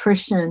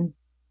nutrition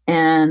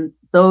and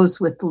those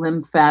with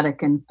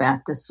lymphatic and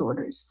fat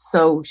disorders.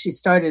 So she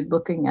started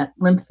looking at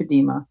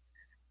lymphedema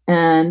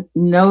and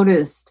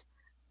noticed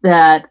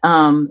that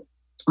a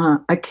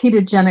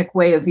ketogenic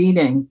way of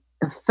eating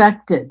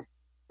affected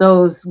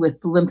those with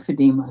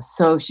lymphedema.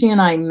 So she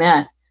and I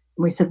met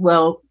and we said,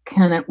 well,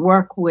 can it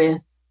work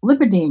with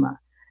lipedema?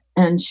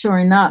 And sure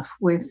enough,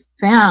 we've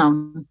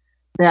found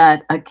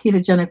that a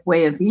ketogenic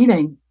way of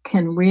eating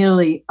can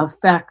really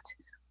affect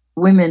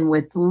women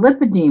with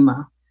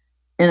lipedema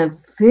in a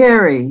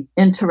very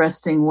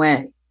interesting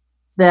way.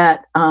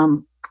 That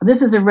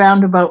this is a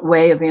roundabout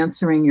way of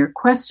answering your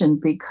question,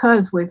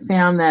 because we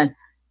found that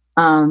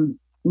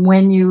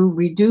when you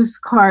reduce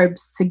carbs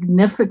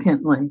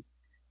significantly,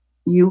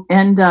 you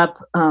end up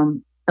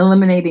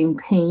eliminating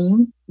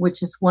pain,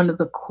 which is one of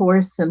the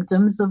core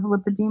symptoms of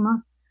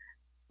lipedema.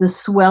 The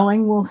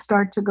swelling will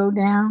start to go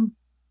down,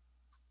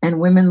 and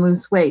women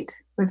lose weight.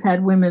 We've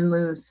had women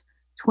lose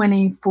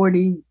 20,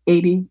 40,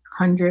 80,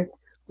 100.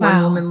 Wow.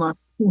 One woman lost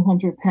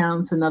 200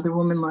 pounds. Another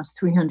woman lost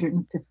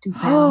 350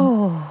 pounds.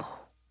 Oh.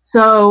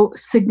 So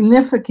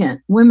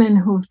significant. Women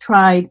who've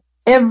tried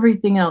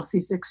everything else,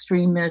 these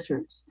extreme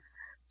measures.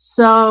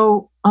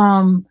 So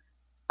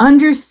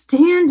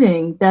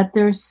understanding that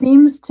there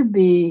seems to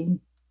be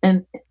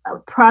a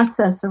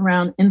process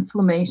around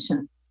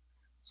inflammation.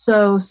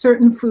 So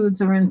certain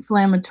foods are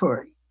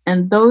inflammatory.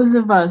 And those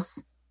of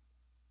us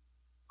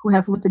who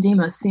have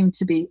lipedema seem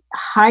to be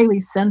highly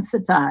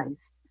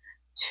sensitized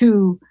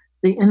to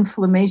the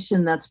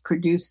inflammation that's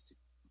produced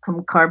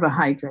from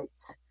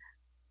carbohydrates.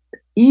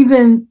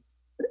 Even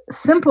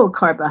simple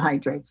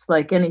carbohydrates,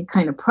 like any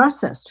kind of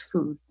processed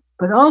food,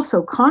 but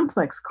also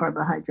complex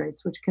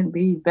carbohydrates, which can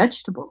be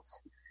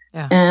vegetables.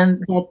 Yeah.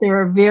 And that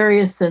there are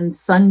various and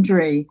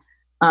sundry.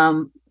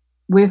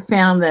 We've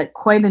found that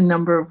quite a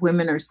number of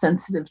women are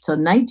sensitive to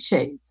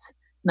nightshades.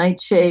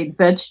 Nightshade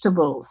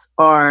vegetables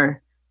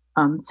are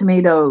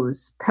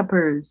tomatoes,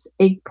 peppers,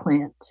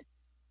 eggplant,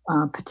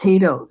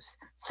 potatoes.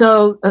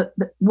 So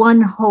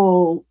one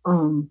whole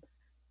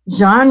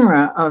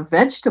genre of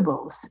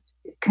vegetables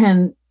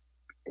can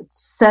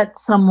set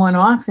someone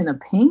off in a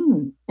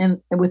pain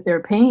and with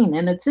their pain.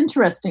 And it's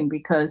interesting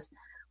because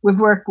we've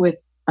worked with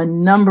a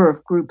number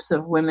of groups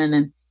of women,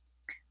 and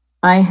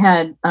I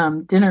had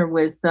dinner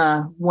with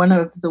one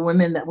of the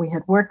women that we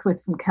had worked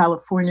with from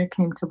California,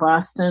 came to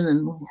Boston,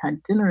 and we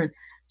had dinner, and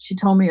she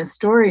told me a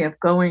story of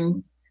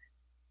going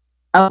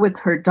out with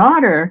her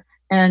daughter,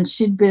 and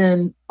she'd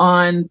been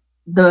on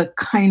the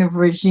kind of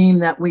regime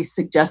that we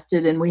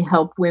suggested, and we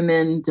help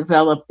women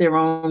develop their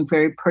own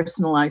very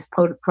personalized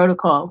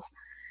protocols.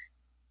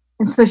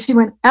 And so she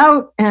went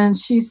out and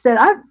she said,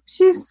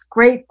 she's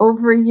great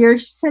over a year.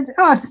 She said,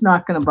 oh, it's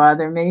not going to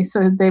bother me.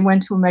 So they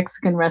went to a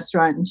Mexican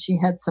restaurant and she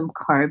had some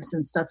carbs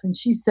and stuff. And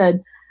she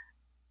said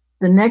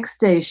the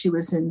next day she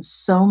was in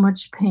so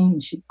much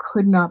pain. She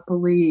could not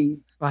believe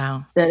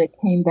that it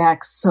came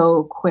back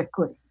so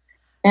quickly.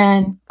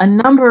 And a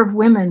number of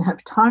women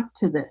have talked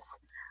to this.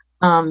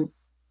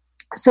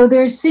 So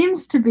there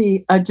seems to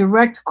be a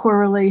direct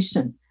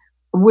correlation.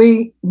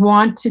 We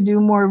want to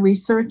do more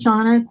research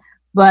on it.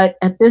 But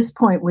at this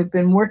point, we've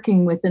been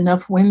working with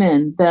enough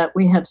women that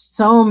we have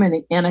so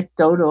many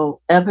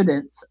anecdotal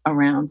evidence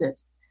around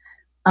it.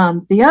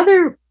 The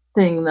other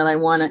thing that I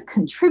want to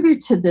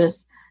contribute to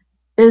this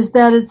is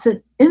that it's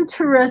an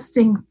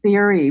interesting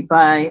theory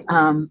by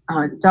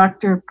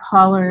Dr.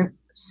 Paula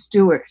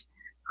Stewart,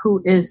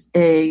 who is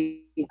a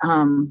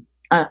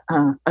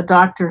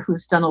doctor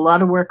who's done a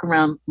lot of work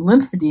around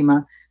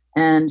lymphedema.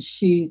 And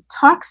she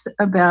talks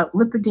about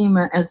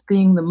lipedema as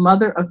being the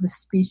mother of the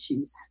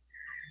species.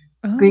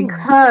 Oh.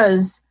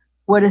 Because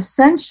what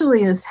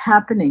essentially is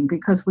happening,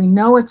 because we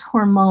know it's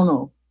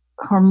hormonal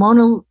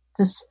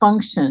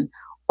dysfunction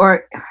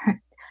or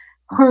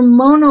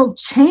hormonal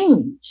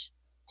change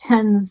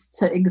tends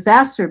to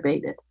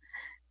exacerbate it,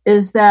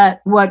 is that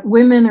what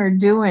women are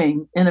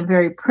doing in a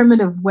very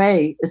primitive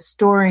way is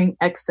storing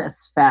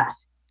excess fat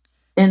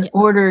in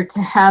order to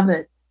have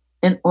it,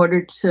 in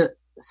order to,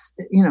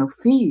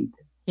 feed.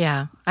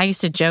 Yeah. I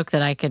used to joke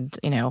that I could,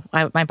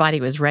 my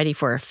body was ready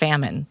for a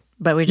famine.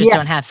 But we just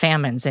don't have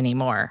famines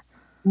anymore.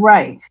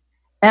 Right.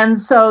 And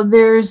so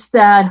there's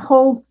that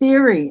whole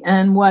theory.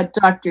 And what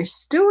Dr.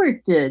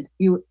 Stewart did,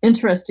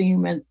 interesting you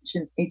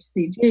mentioned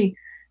HCG,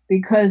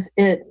 because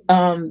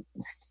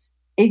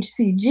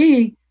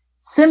HCG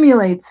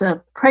simulates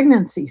a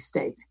pregnancy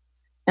state.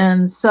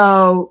 And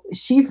so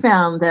she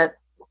found that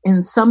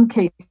in some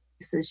cases,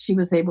 she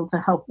was able to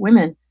help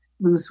women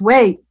lose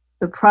weight.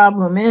 The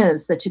problem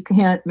is that you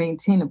can't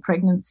maintain a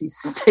pregnancy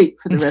state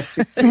for the rest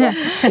of your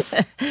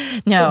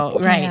life. No,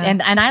 right. Yeah.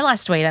 And I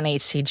lost weight on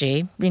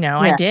HCG.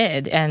 I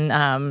did, and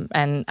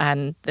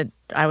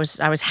I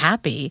was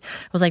happy.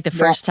 It was like the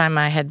first time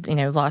I had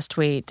lost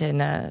weight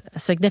and a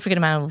significant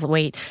amount of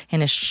weight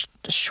in a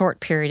short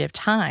period of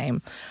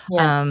time.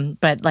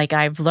 But like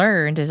I've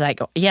learned is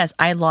like, yes,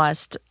 I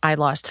lost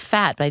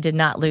fat, but I did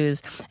not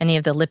lose any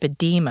of the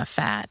lipedema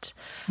fat.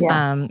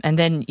 Yes. And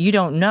then you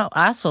don't know.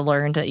 I also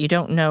learned that you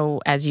don't know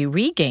as you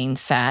regain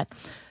fat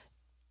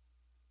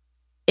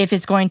if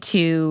it's going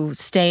to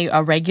stay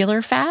a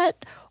regular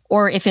fat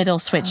or if it'll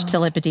switch to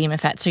lipedema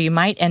fat. So you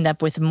might end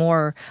up with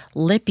more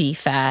lippy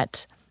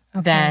fat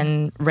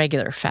than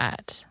regular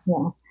fat.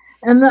 Yeah.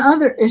 And the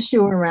other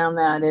issue around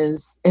that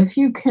is if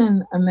you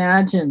can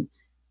imagine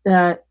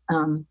that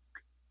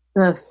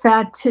the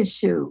fat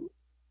tissue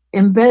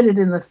embedded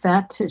in the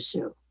fat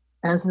tissue,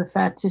 as the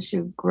fat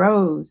tissue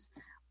grows,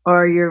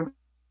 are your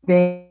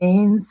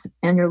veins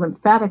and your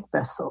lymphatic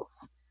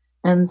vessels.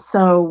 And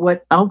so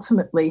what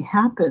ultimately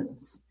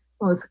happens,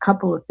 there's a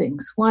couple of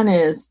things. One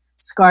is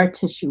scar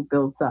tissue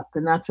builds up,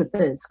 and that's what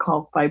it's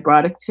called,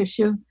 fibrotic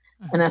tissue.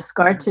 And as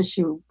scar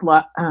tissue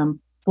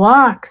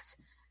blocks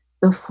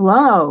the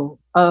flow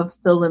of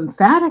the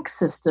lymphatic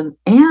system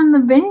and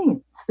the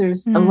veins.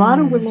 There's a lot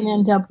of women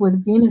end up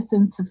with venous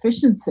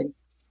insufficiency.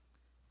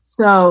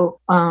 So,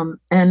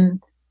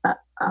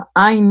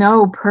 I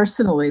know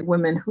personally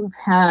women who've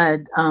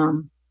had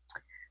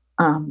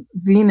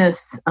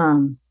venous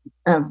vein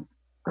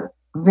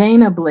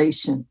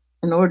ablation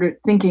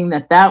thinking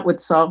that would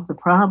solve the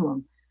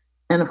problem.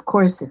 And of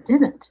course it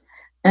didn't.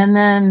 And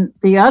then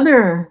the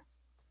other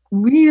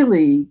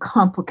really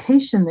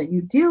complication that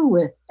you deal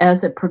with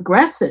as it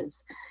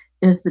progresses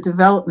is the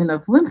development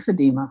of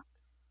lymphedema.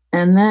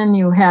 And then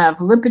you have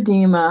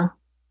lipedema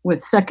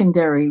with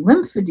secondary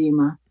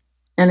lymphedema,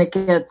 and it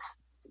gets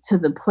to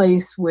the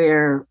place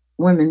where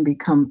women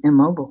become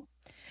immobile.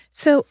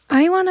 So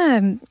I want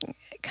to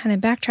kind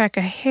of backtrack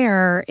a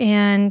hair,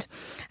 and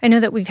I know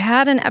that we've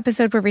had an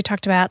episode where we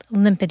talked about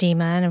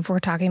lymphedema, and if we're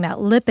talking about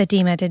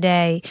lipedema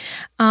today,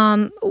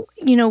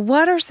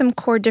 what are some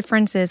core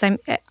differences? I'm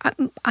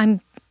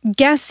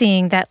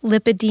guessing that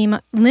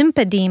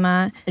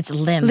lymphedema. It's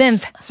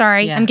lymph.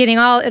 Sorry, yeah. I'm getting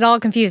it all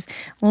confused.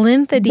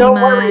 Lymphedema.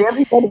 Don't worry,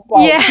 everybody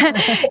does.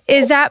 Yeah,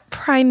 is that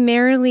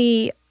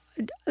primarily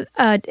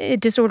a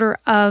disorder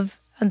of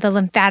the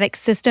lymphatic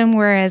system,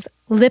 whereas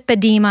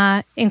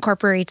lipedema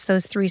incorporates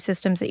those three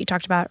systems that you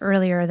talked about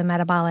earlier, the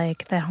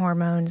metabolic, the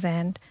hormones,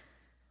 or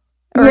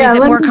is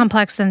it more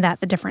complex than that,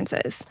 the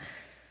differences?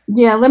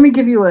 Yeah, let me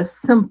give you a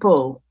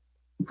simple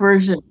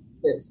version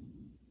of this,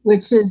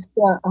 which is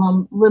the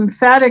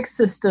lymphatic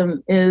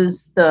system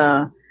is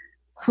the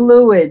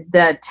fluid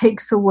that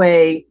takes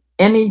away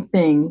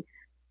anything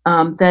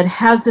that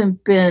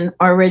hasn't been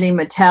already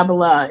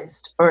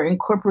metabolized or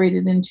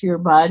incorporated into your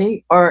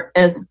body or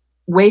as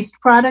waste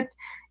product.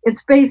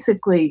 It's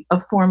basically a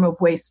form of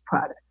waste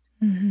product.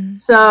 Mm-hmm.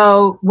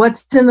 So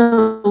what's in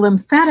the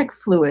lymphatic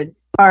fluid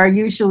are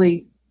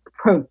usually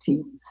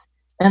proteins.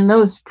 And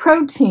those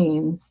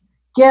proteins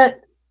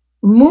get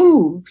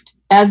moved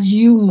as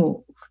you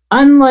move.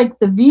 Unlike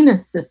the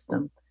venous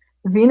system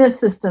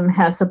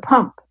has a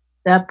pump.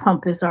 That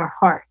pump is our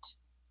heart.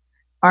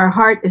 Our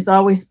heart is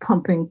always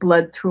pumping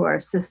blood through our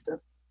system.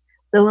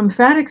 The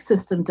lymphatic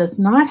system does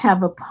not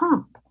have a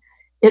pump.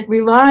 It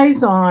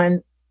relies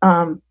on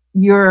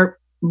your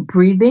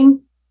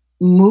breathing,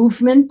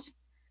 movement,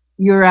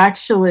 you're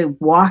actually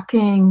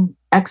walking,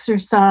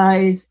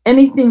 exercise,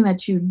 anything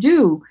that you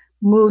do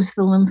moves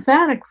the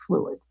lymphatic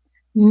fluid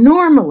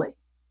normally.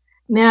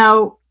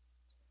 Now,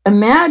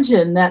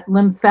 imagine that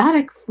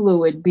lymphatic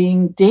fluid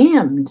being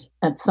dammed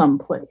at some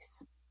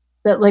place,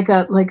 that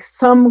like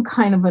some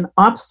kind of an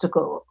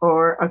obstacle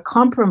or a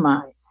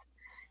compromise.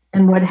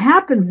 And what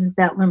happens is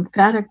that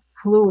lymphatic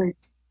fluid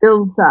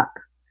builds up.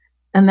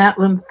 And that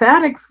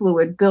lymphatic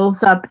fluid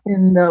builds up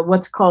in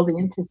what's called the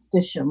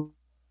interstitium,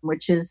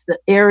 which is the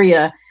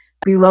area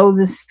below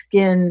the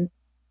skin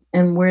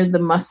and where the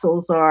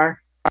muscles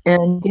are.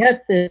 And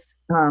get this,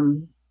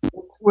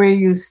 it's where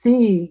you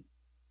see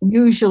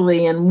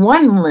usually in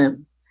one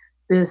limb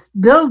this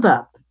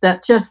buildup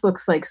that just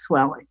looks like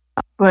swelling.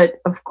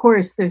 But of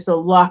course, there's a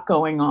lot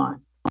going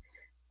on.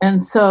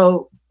 And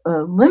so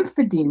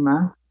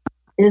lymphedema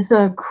is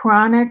a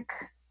chronic,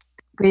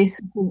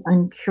 basically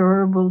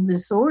incurable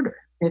disorder.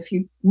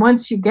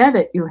 Once you get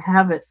it, you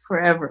have it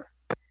forever.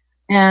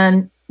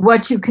 And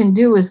what you can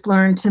do is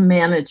learn to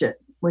manage it,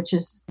 which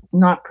is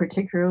not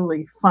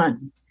particularly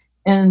fun.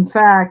 And in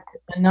fact,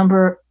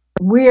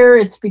 where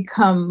it's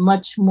become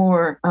much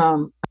more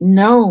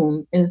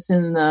known is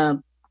in the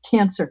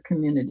cancer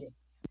community,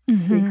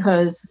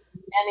 because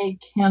many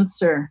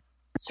cancer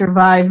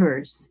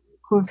survivors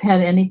who've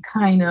had any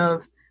kind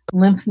of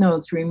lymph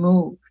nodes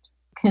removed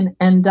can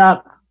end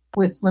up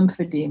with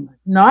lymphedema.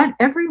 Not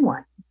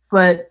everyone,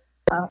 but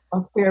a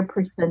fair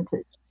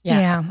percentage.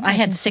 Yeah. I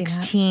had can see that.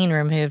 16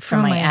 removed from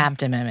Oh, my my.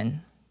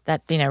 abdomen.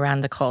 That,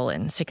 around the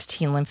colon,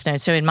 16 lymph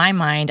nodes. So in my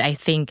mind, I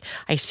think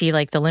I see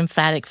like the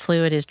lymphatic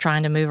fluid is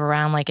trying to move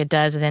around like it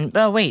does. And then,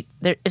 oh, wait,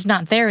 it's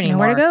not there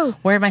anymore. Nowhere to go.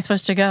 Where am I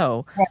supposed to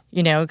go?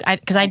 Yeah.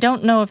 Because I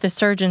don't know if the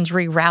surgeons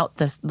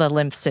reroute the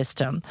lymph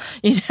system.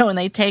 When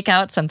they take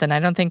out something, I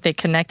don't think they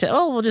connect it.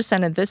 Oh, we'll just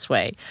send it this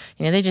way.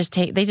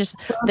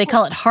 They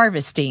call it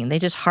harvesting. They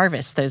just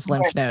harvest those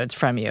lymph nodes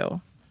from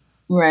you.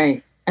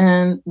 Right.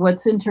 And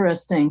what's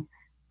interesting,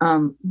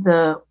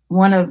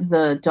 one of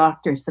the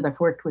doctors that I've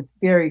worked with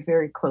very,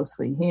 very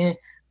closely, he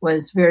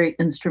was very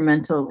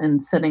instrumental in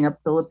setting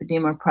up the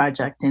Lipedema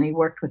Project, and he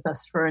worked with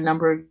us for a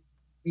number of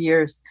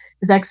years.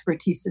 His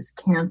expertise is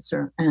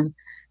cancer, and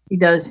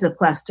he's a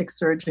plastic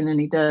surgeon, and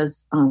he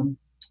does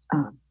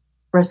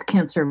breast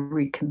cancer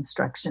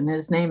reconstruction.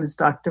 His name is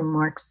Dr.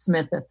 Mark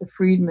Smith at the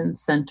Friedman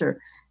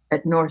Center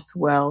at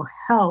Northwell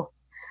Health.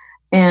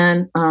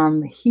 And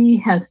he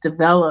has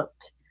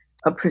developed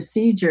a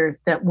procedure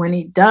that when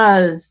he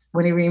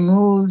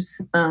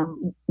removes,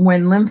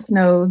 when lymph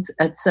nodes,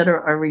 et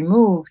cetera, are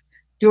removed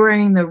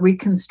during the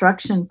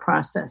reconstruction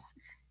process,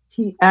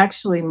 he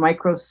actually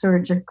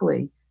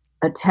microsurgically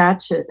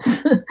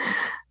attaches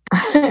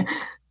the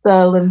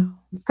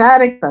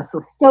lymphatic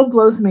vessels, still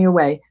blows me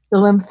away, the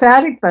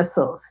lymphatic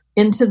vessels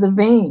into the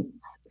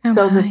veins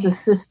so that the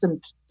system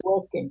keeps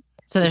working.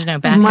 So there's no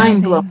back.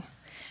 Mind blowing.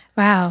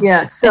 Wow.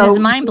 Yeah. So it's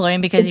mind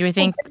blowing because you would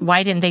think,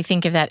 why didn't they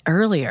think of that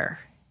earlier?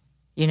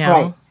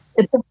 Right.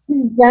 It's a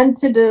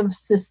preventative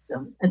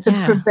system. It's a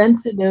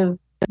preventative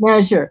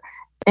measure.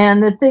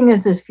 And the thing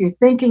is, if you're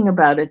thinking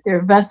about it,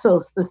 they're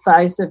vessels the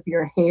size of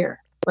your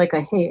hair, like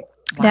a hair.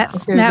 Wow.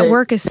 That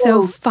work is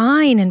so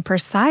fine and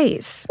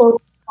precise.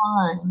 So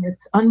fine.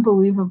 It's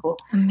unbelievable.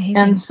 Amazing.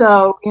 And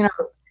so,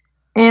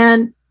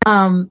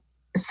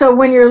 so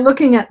when you're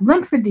looking at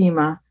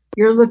lymphedema,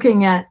 you're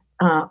looking at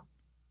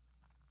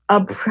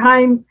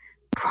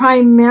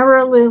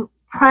primarily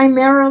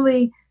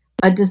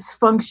a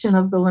dysfunction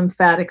of the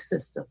lymphatic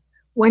system.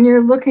 When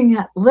you're looking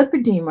at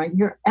lipedema,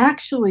 you're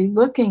actually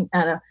looking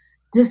at a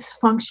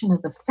dysfunction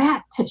of the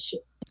fat tissue.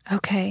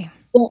 Okay.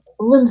 The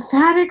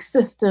lymphatic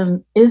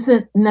system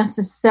isn't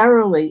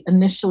necessarily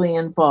initially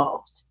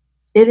involved.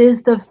 It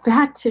is the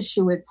fat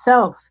tissue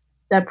itself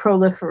that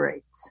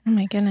proliferates. Oh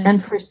my goodness.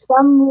 And for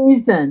some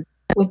reason,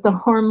 with the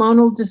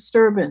hormonal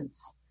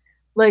disturbance,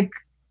 like,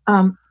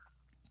 and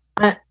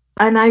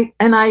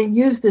I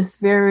use this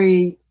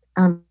very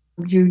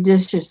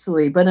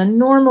judiciously, but a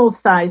normal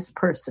sized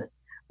person,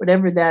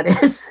 whatever that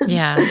is,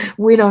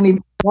 we don't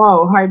even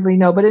hardly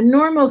know, but a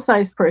normal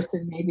sized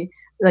person, maybe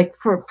like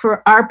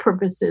for our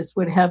purposes,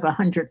 would have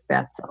 100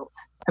 fat cells.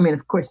 I mean,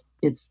 of course,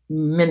 it's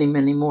many,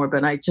 many more,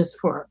 but just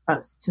for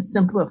us to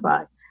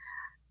simplify,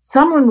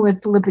 someone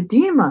with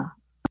lipedema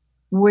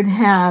would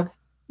have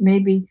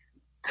maybe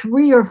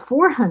 300 or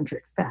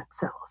 400 fat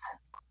cells.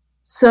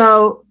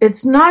 So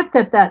it's not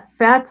that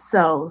fat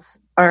cells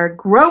are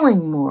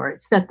growing more,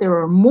 it's that there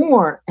are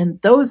more and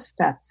those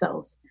fat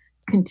cells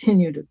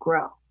continue to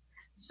grow.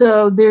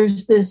 So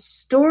there's this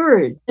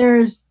storage,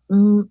 there's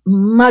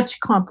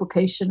much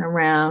complication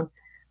around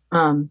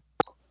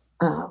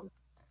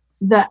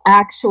the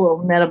actual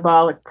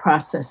metabolic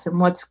process and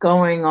what's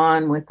going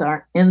on with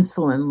our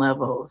insulin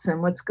levels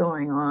and what's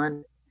going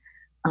on,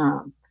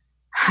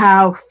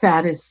 how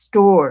fat is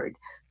stored.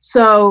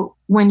 So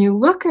when you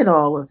look at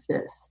all of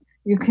this,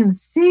 you can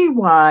see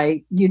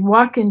why you'd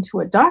walk into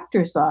a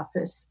doctor's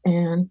office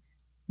and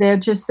they'll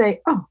just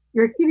say, oh,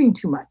 you're eating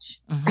too much.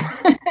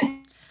 Mm-hmm.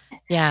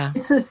 Yeah.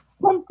 It's a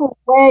simple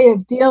way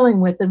of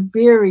dealing with a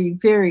very,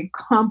 very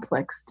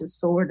complex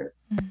disorder.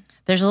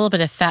 There's a little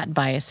bit of fat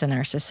bias in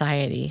our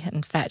society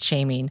and fat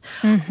shaming.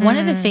 Mm-hmm. One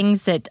of the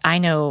things that I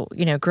know,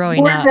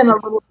 growing more up. Than a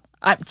little,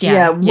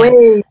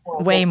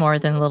 way more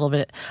than a little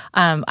bit.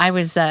 I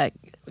was,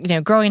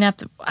 growing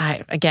up,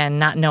 again,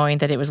 not knowing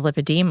that it was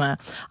lipedema,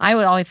 I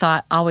would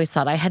always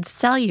thought I had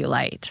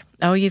cellulite.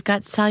 Oh, you've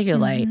got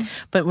cellulite. Mm-hmm.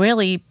 But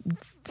really,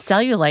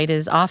 cellulite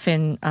is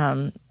often,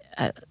 or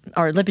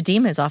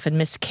lipedema is often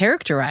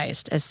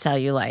mischaracterized as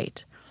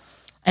cellulite.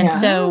 And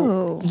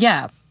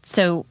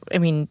So, I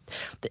mean,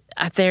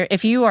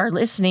 if you are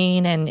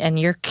listening and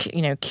you're,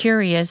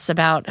 curious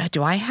about,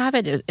 do I have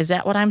it? Is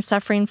that what I'm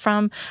suffering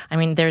from? I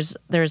mean, there's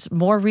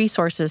more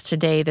resources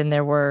today than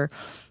there were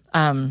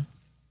 5-6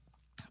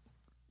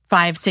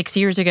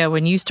 years ago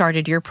when you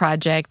started your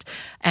project,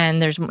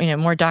 and there's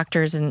more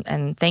doctors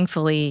and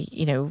thankfully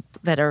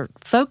that are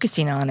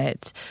focusing on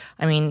it.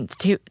 I mean,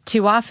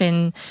 too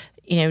often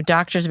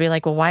doctors will be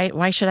like, well,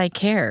 why should I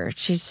care?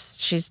 She's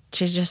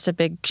just a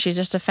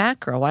fat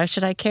girl. Why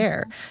should I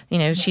care?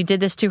 She did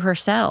this to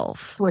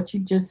herself. What you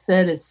just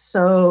said is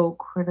so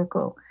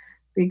critical,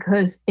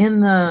 because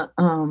in the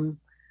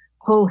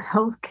whole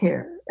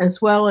healthcare,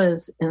 as well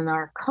as in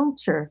our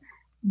culture,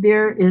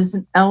 there is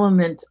an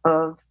element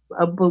of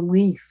a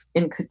belief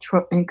in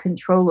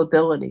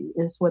controllability,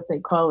 is what they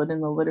call it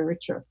in the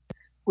literature,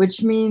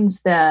 which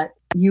means that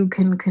you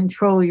can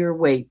control your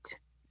weight.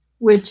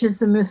 which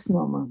is a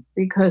misnomer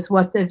because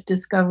what they've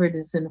discovered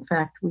is, in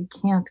fact, we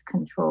can't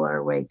control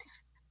our weight.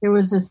 There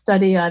was a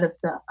study out of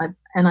the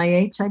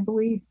NIH, I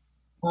believe,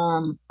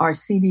 or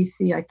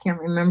CDC, I can't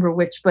remember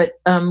which, but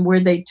where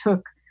they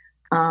took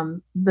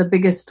the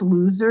Biggest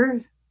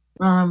Loser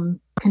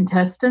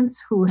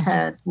contestants who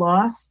had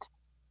lost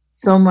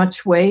so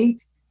much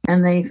weight,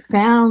 and they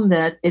found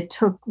that it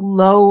took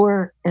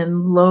lower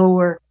and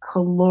lower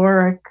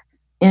caloric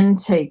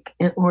intake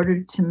in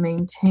order to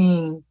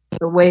maintain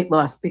the weight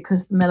loss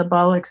because the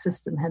metabolic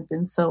system had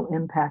been so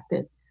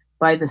impacted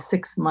by the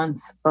 6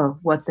 months of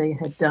what they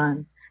had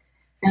done.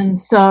 And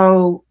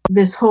so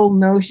this whole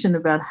notion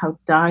about how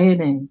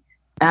dieting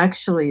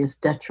actually is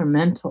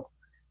detrimental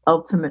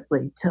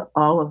ultimately to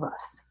all of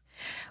us.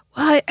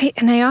 Well,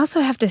 I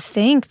also have to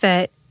think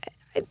that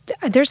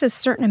there's a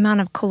certain amount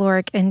of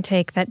caloric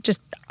intake that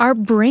just our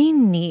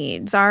brain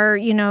needs.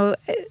 Where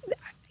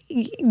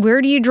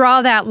do you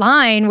draw that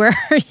line?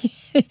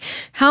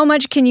 How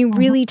much can you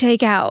really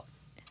take out?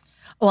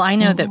 Well, I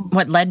know that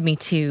what led me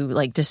to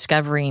like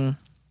discovering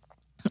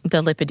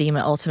the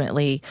lipedema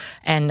ultimately,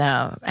 and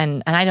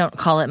I don't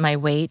call it my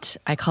weight.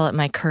 I call it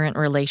my current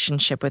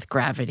relationship with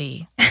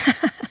gravity.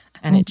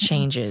 And it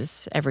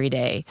changes every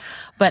day.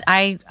 But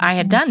I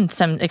had done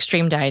some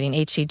extreme dieting,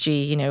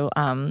 HCG,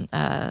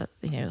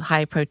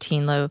 high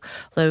protein, low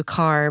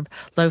carb,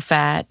 low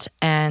fat,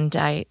 and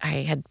I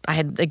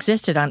had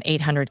existed on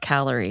 800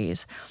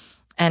 calories.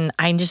 And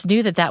I just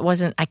knew that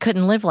wasn't, I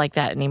couldn't live like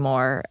that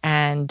anymore.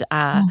 And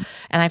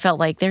I felt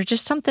like there's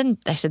just something,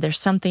 I said, there's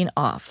something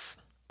off.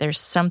 There's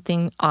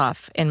something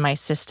off in my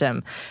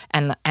system.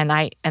 And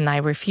I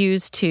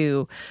refuse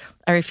to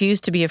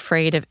be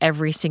afraid of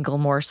every single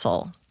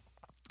morsel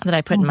that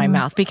I put in my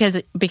mouth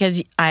because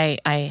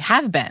I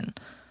have been.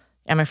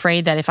 I'm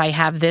afraid that if I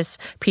have this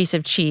piece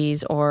of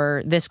cheese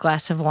or this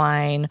glass of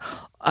wine,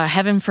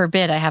 heaven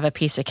forbid I have a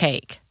piece of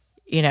cake,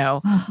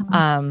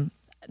 that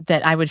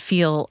I would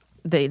feel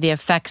the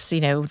effects,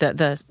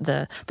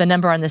 the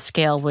number on the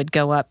scale would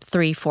go up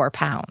 3-4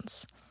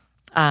 pounds,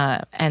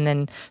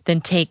 and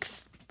then take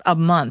a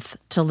month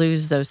to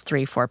lose those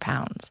 3-4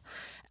 pounds,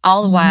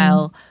 all the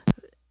while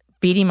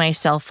beating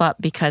myself up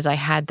because I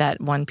had that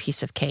one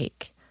piece of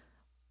cake.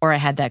 Or I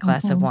had that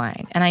glass of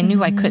wine. And I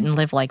knew I couldn't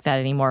live like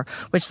that anymore,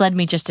 which led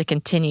me just to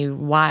continue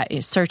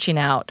searching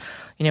out,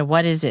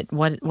 what is it?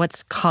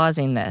 What's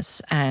causing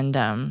this? And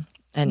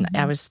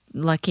I was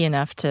lucky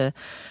enough to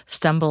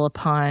stumble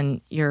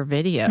upon your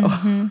video.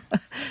 And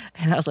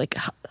I was like,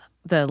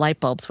 the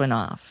light bulbs went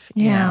off.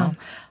 Yeah.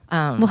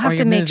 We'll have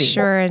to make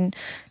sure and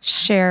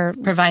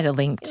provide a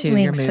link to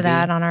links your movie. To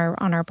that on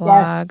our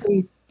blog.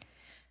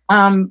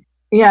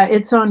 Yeah,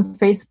 it's on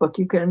Facebook.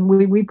 You can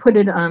we put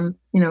it on,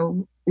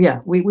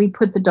 we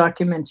put the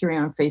documentary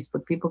on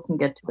Facebook. People can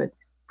get to it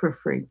for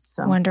free.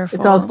 So wonderful.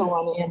 It's also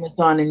on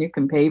Amazon, and you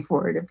can pay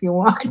for it if you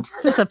want.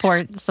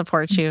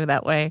 support you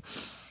that way.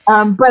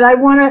 But I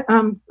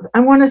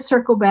want to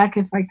circle back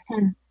if I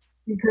can,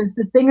 because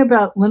the thing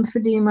about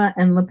lymphedema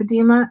and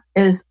lipedema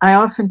is I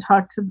often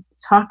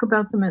talk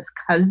about them as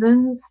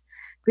cousins,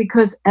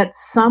 because at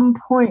some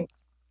point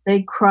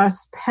they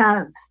cross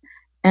paths,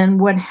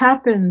 and what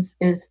happens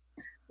is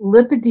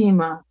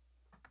lipedema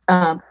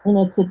in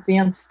its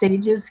advanced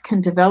stages can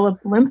develop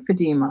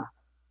lymphedema,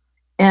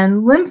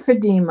 and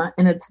lymphedema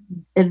in its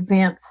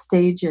advanced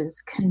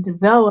stages can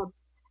develop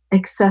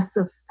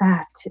excessive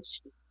fat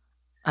tissue.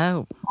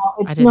 Oh,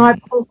 it's not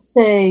per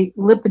se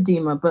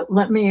lipedema, but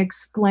let me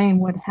explain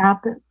what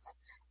happens.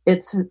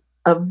 It's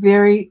a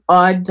very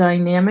odd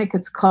dynamic.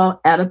 It's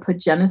called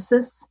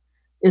adipogenesis,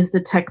 is the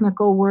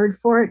technical word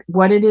for it.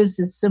 What it is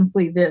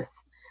simply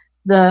this.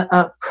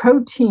 The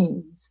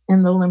proteins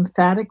in the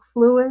lymphatic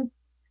fluid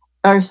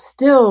are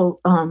still,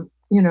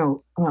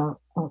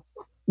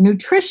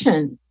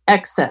 nutrition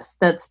excess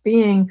that's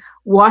being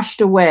washed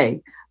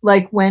away.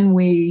 Like when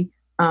we,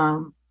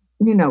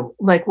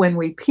 like when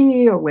we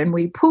pee or when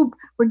we poop,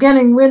 we're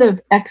getting rid of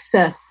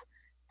excess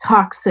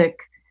toxic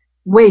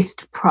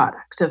waste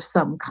product of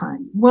some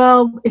kind.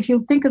 Well, if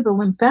you think of the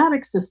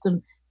lymphatic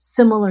system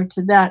similar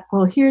to that,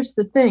 well, here's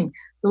the thing.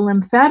 The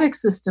lymphatic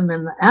system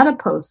and the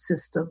adipose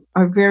system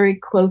are very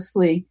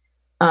closely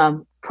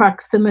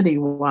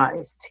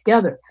proximity-wise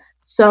together.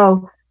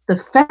 So the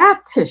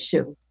fat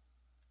tissue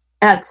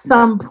at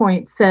some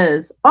point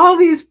says, all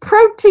these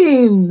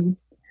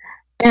proteins,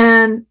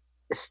 and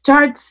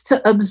starts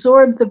to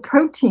absorb the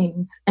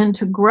proteins and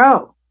to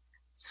grow.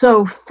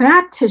 So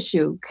fat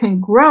tissue can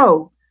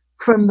grow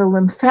from the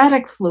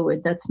lymphatic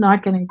fluid that's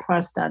not getting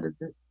processed out of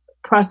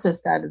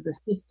the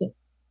system.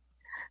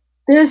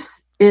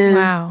 This is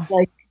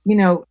like,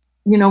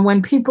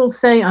 when people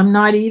say I'm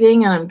not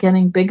eating and I'm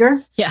getting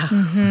bigger. Yeah.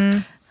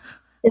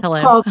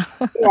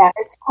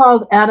 It's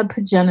called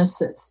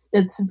adipogenesis.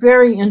 It's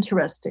very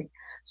interesting.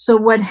 So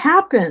what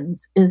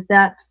happens is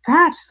that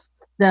fat,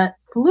 that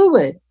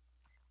fluid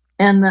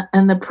and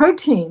the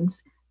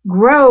proteins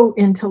grow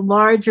into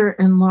larger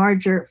and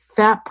larger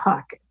fat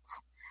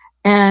pockets.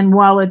 And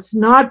while it's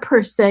not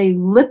per se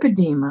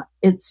lipedema,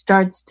 it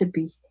starts to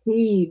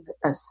behave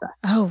as such.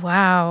 Oh,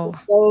 wow.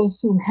 Those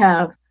who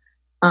have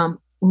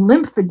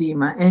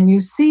lymphedema, and you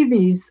see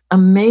these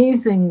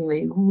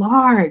amazingly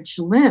large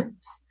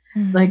limbs.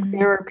 Mm-hmm. Like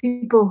there are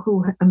people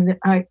who,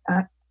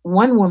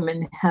 one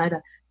woman had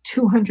a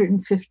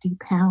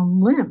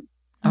 250-pound limb.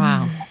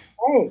 Wow.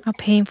 How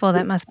painful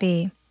that must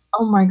be.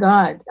 Oh my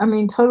God. I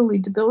mean, totally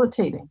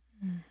debilitating.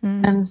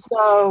 Mm-hmm. And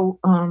so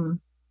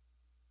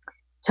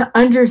to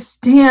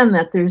understand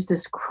that there's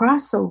this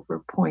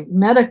crossover point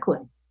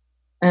medically,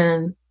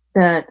 and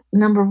that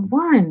number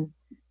one,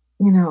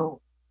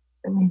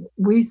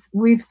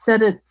 we've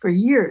said it for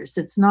years,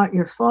 it's not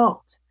your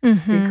fault.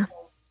 Mm-hmm.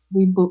 Because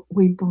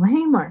we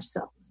blame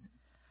ourselves.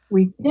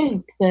 We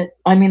think that,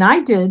 I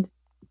did.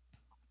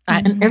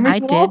 And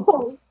everyone else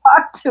I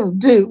talk to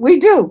do. We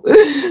do.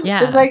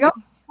 Yeah. It's like,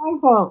 my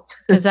fault.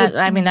 Because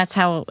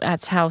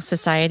that's how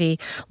society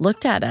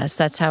looked at us.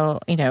 That's how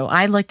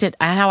I looked at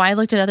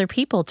other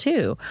people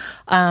too.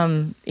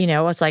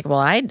 It's like, well,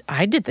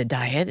 I did the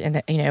diet,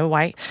 and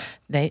why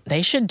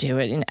they should do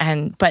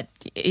it, but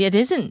it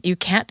isn't. You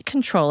can't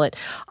control it.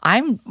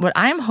 What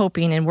I'm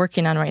hoping and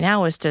working on right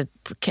now is to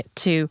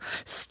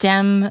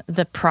stem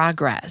the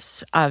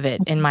progress of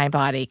it in my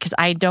body, because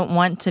I don't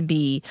want to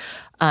be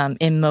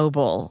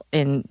immobile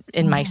in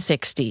my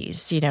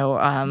 60s,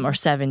 or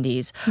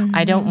 70s. Mm-hmm.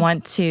 I don't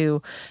want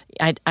to.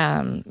 I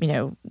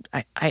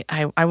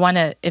want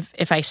to.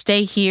 If I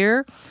stay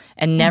here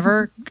and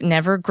never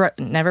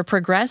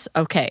progress,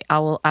 okay, I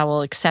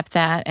will accept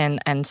that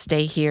and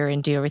stay here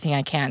and do everything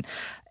I can.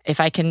 If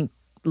I can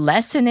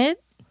lessen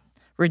it,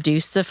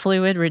 reduce the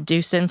fluid,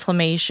 reduce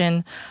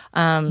inflammation,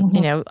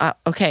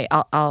 okay,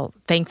 I'll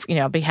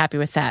be happy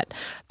with that,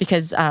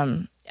 because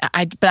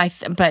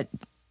but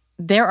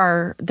there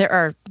are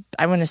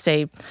I want to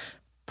say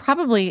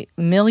probably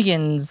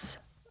millions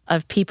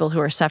of people who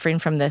are suffering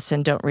from this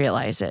and don't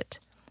realize it.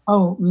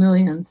 Oh,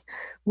 millions.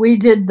 We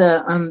did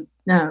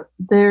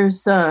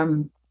there's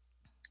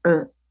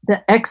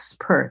the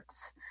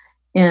experts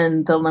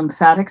in the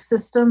lymphatic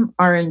system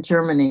are in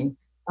Germany.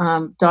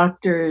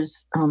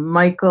 Doctors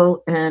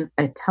Michael and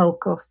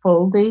Etelka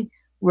Foldy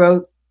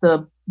wrote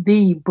the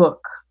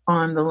book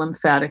on the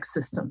lymphatic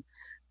system.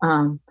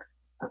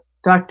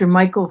 Dr.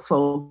 Michael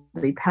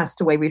Foldy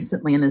passed away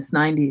recently in his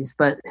 90s,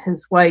 but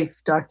his wife,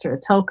 Dr.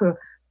 Etelka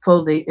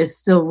Foldy, is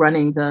still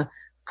running the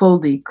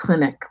Foldy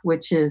Clinic,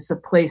 which is a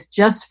place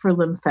just for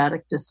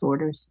lymphatic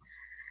disorders.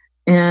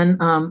 And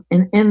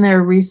in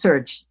their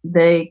research,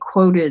 they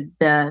quoted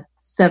that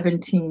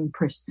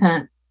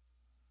 11%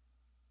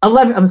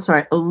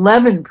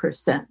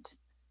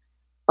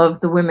 of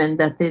the women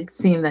that they'd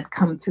seen that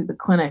come through the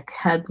clinic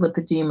had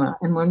lipedema.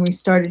 And when we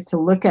started to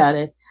look at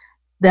it,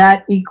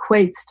 that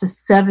equates to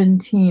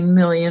 17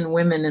 million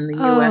women in the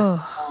U.S.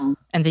 alone.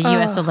 And the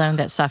U.S. alone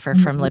that suffer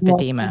from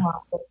lipedema.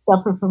 That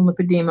suffer from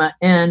lipedema.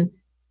 And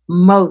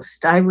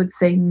most, I would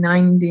say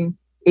 98%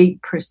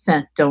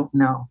 don't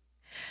know.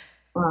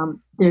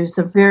 There's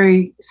a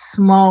very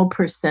small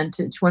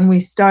percentage. When we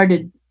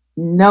started,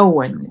 no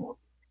one knew.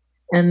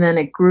 And then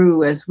it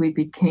grew as we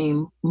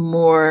became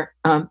more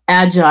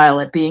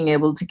agile at being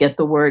able to get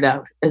the word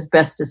out as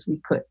best as we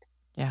could.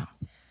 Yeah.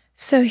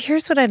 So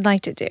here's what I'd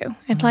like to do.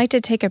 I'd like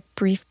to take a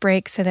brief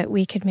break so that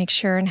we could make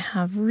sure and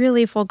have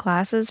really full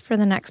glasses for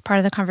the next part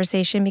of the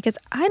conversation, because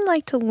I'd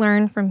like to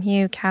learn from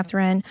you,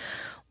 Catherine,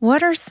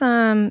 what are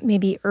some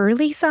maybe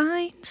early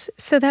signs,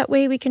 so that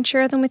way we can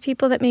share them with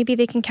people that maybe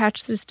they can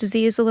catch this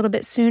disease a little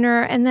bit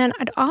sooner. And then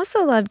I'd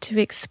also love to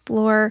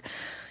explore,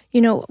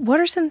 what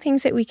are some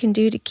things that we can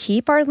do to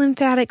keep our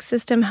lymphatic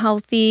system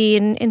healthy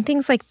and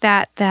things like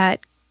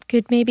that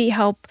could maybe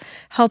help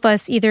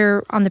us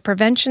either on the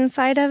prevention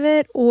side of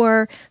it,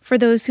 or for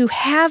those who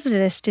have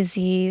this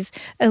disease,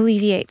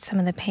 alleviate some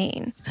of the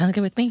pain. Sounds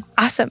good with me.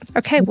 Awesome.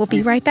 Okay, we'll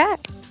be right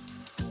back.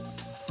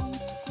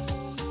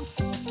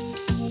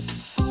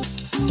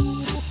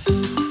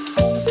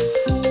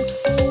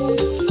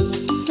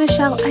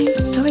 Michelle, I'm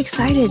so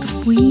excited.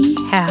 We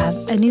have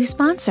a new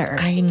sponsor.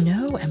 I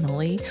know,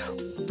 Emily.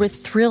 We're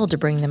thrilled to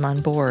bring them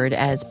on board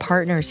as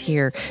partners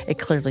here at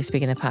Clearly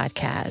Speaking, the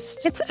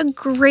podcast. It's a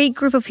great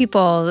group of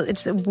people.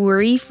 It's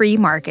worry-free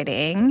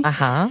marketing.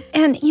 Uh-huh.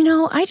 And,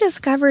 I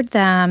discovered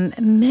them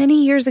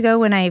many years ago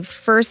when I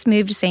first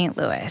moved to St.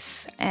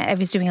 Louis. I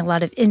was doing a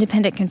lot of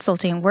independent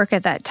consulting work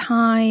at that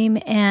time,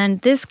 and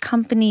this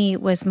company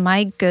was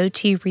my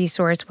go-to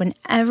resource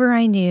whenever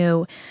I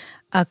knew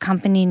a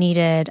company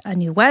needed a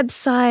new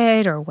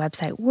website or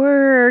website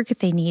work.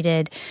 They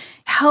needed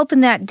help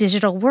in that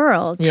digital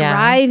world,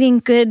 driving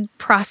good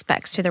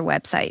prospects to their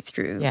website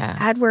through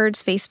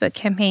AdWords, Facebook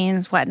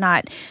campaigns,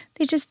 whatnot.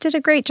 They just did a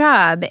great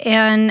job.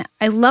 And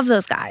I love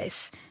those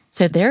guys.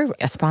 So they're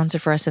a sponsor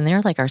for us, and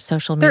they're like our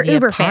social media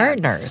Uber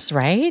partners, fans.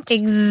 Right?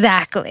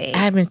 Exactly.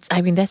 I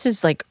mean, this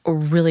is like a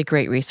really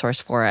great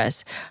resource for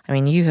us. I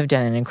mean, you have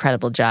done an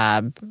incredible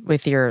job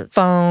with your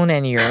phone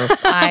and your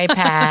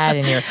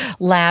iPad and your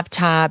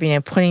laptop,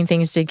 putting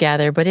things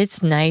together. But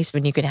it's nice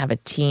when you can have a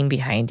team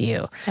behind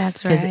you.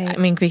 That's right.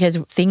 Because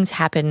things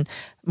happen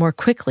more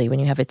quickly when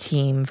you have a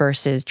team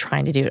versus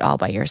trying to do it all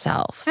by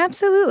yourself.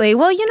 Absolutely.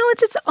 Well,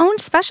 it's its own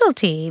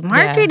specialty.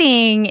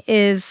 Marketing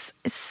is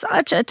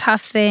such a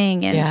tough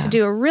thing, and to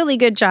do a really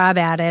good job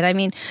at it. I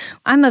mean,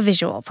 I'm a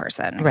visual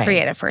person, a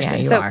creative person. Yeah,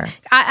 you so are.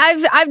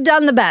 I've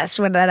done the best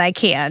that I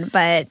can,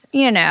 but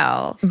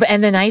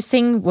And the nice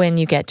thing when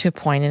you get to a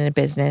point in a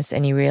business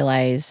and you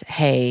realize,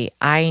 hey,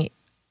 I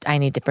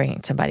need to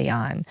bring somebody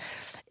on.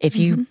 If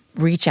you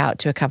reach out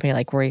to a company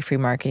like Worry Free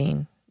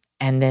Marketing,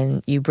 and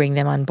then you bring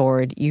them on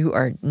board, you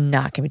are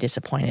not going to be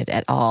disappointed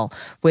at all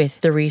with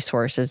the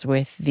resources,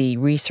 with the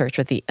research,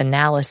 with the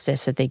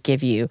analysis that they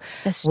give you,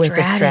 with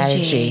the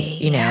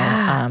strategy,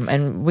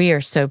 and we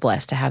are so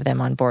blessed to have them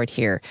on board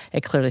here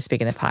at Clearly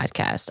Speaking the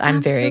podcast.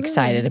 I'm very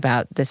excited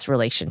about this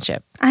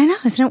relationship. I know.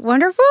 Isn't it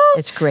wonderful?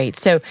 It's great.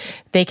 So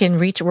they can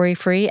reach Worry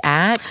Free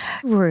at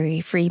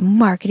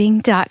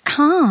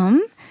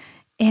worryfreemarketing.com.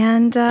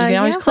 And you can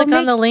always click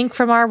on the link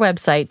from our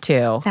website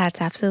too. That's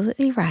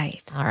absolutely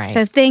right. All right.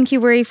 So thank you,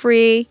 Worry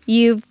Free.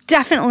 You've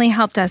definitely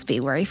helped us be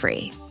worry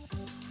free.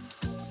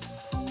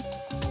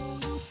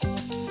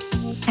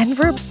 And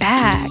we're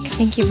back.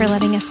 Thank you for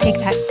letting us take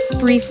that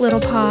brief little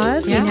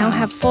pause. Yeah. We now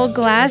have full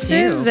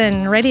glasses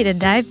and ready to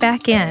dive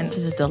back in. This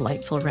is a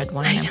delightful red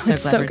wine. I know, I'm so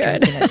it's glad so we're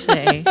good. drinking it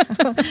today.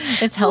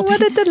 It's helping.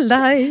 What a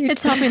delight!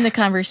 It's helping the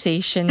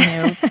conversation.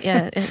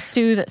 It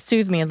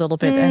soothe me a little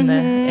bit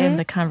in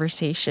the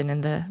conversation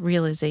and the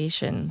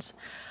realizations.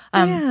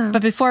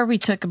 But before we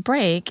took a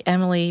break,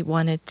 Emily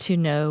wanted to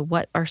know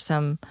what are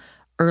some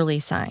early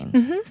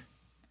signs.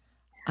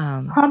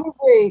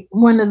 Probably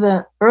one of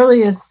the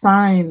earliest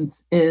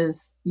signs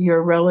is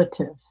your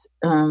relatives.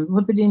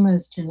 Lipedema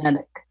is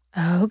genetic.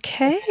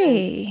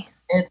 Okay.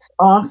 It's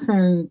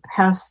often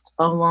passed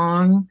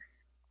along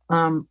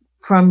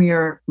from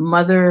your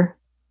mother,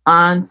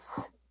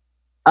 aunts,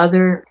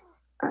 other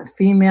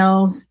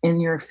females in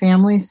your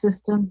family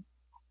system.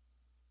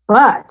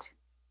 But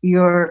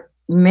your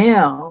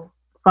male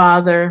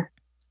father,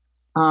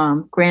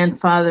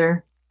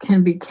 grandfather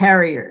can be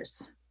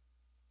carriers.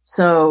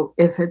 So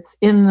if it's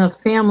in the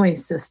family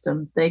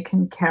system, they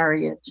can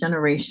carry it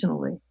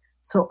generationally.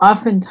 So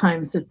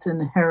oftentimes it's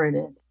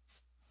inherited.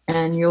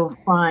 And you'll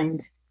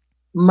find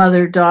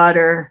mother,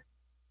 daughter,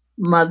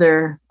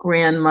 mother,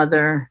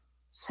 grandmother,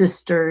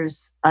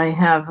 sisters. I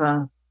have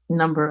a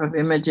number of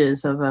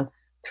images of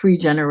 3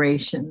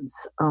 generations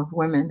of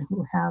women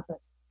who have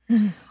it.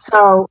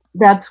 So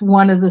that's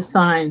one of the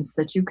signs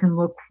that you can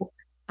look for.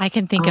 I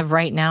can think of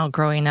right now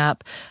growing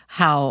up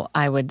how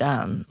I would,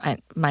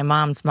 my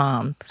mom's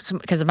mom,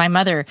 because my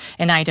mother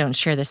and I don't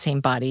share the same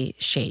body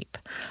shape.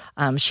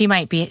 She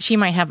might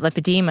have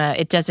lipedema.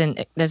 It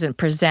doesn't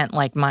present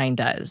like mine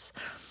does.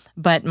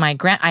 But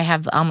I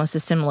have almost a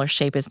similar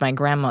shape as my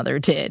grandmother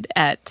did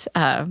at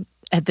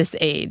this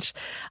age,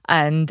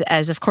 and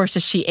as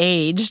she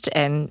aged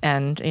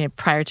and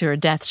prior to her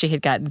death, she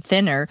had gotten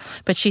thinner,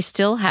 but she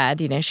still had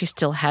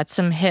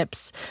some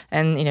hips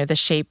and the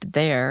shape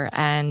there,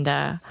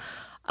 and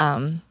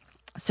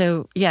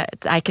so yeah,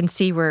 I can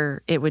see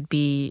where it would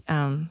be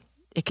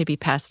it could be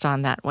passed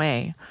on that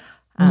way.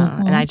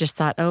 And I just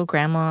thought, oh,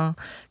 grandma's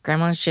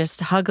just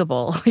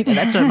huggable.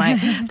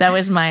 That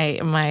was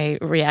my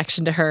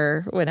reaction to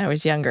her when I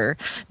was younger.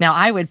 Now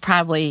I would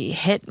probably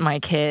hit my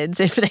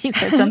kids if they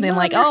said something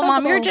like, "Oh,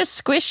 Mom, you're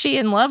just squishy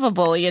and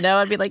lovable."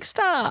 I'd be like,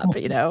 "Stop!"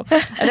 I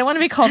don't want to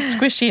be called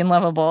squishy and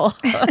lovable,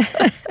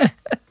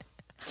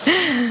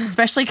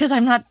 especially because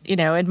I'm not.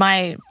 In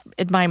my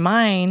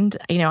mind,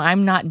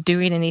 I'm not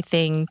doing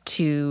anything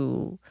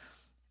to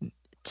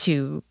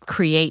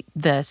create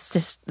the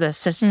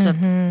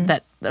system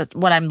that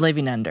what I'm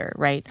living under,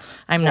 right?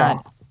 I'm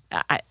not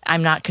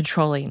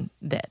controlling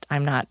that.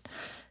 I'm not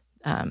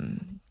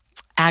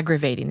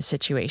aggravating the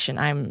situation.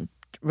 I'm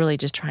really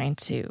just trying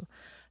to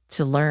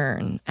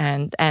learn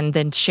and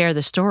then share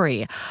the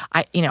story.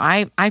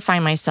 I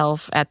find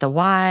myself at the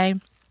Y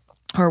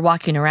or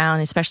walking around,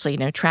 especially,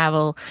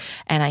 travel,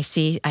 and I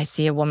see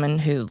a woman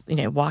who,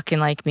 walking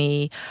like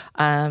me,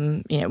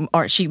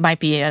 or she might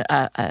be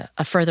a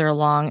further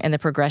along in the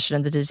progression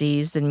of the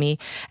disease than me.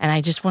 And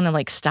I just want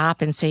to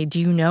stop and say, do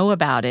you know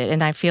about it?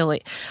 And I feel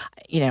like,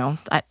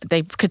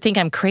 they could think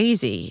I'm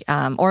crazy.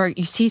 Or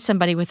you see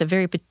somebody with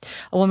a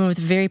woman with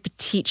very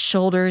petite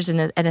shoulders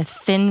and a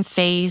thin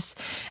face,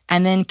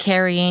 and then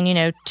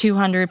carrying,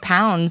 200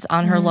 pounds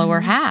on her lower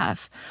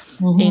half,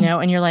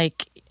 and you're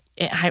like,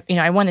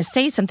 I want to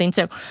say something.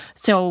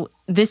 So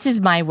this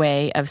is my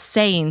way of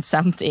saying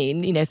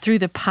something, through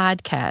the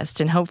podcast,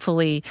 and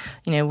hopefully,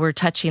 we're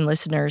touching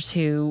listeners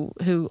who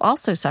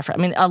also suffer. I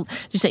mean,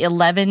 you say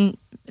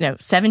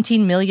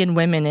 17 million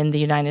women in the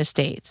United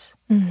States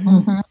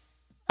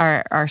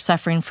are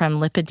suffering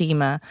from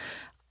lipedema,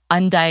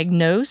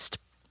 undiagnosed.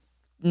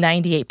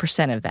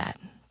 98% of that,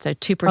 so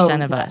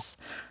 2% of us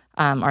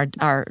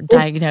are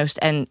diagnosed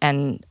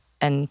and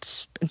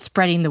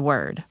spreading the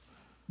word.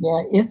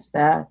 Yeah, if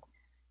that.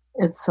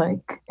 It's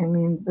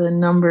the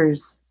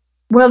numbers,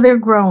 they're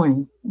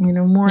growing,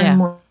 more and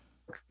more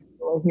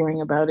people are hearing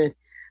about it.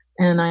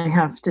 And I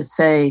have to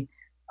say,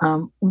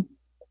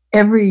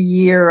 every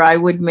year I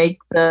would make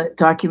the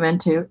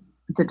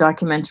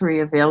documentary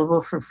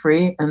available for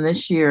free. And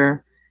this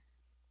year,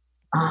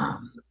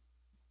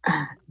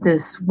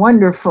 this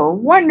wonderful,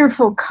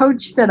 wonderful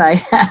coach that I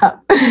have,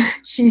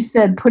 she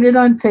said, put it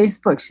on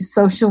Facebook. She's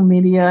social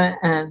media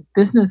and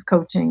business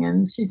coaching.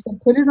 And she said,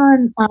 put it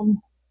on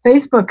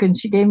Facebook. And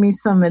she gave me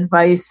some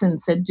advice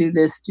and said, do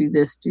this, do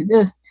this, do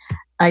this.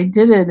 I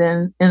did it.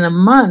 And in a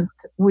month,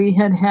 we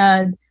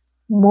had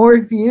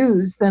more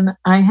views than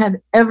I had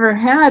ever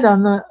had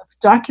on the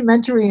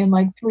documentary in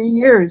like 3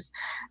 years.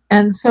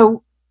 And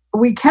so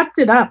we kept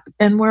it up,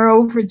 and we're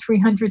over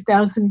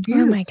 300,000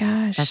 views. Oh my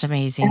gosh. That's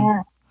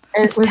amazing.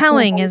 It's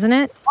telling, isn't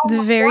it?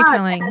 It's very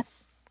telling.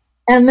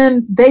 And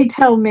then they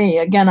tell me,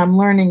 again, I'm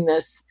learning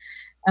this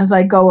as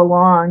I go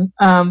along,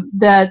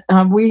 that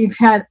we've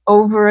had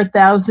over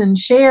 1,000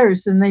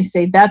 shares, and they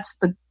say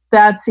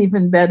that's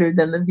even better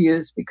than the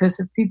views, because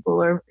if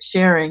people are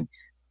sharing,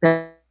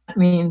 that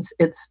means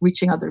it's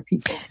reaching other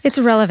people. It's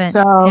relevant.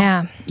 So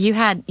yeah, you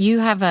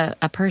have a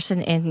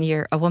person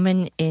a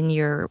woman in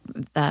your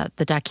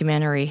the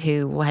documentary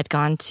who had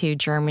gone to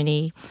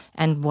Germany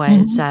and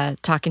was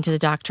talking to the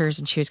doctors,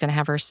 and she was going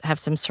to have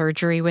some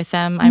surgery with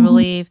them, I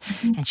believe.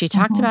 And she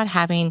talked about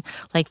having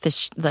like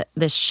this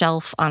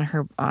shelf on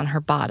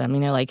her bottom,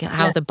 like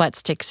how the butt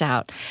sticks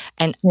out.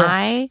 And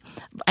I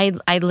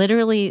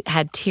literally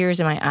had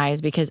tears in my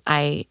eyes, because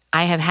I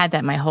have had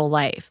that my whole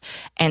life.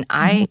 And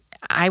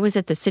I was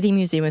at the City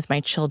Museum with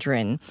my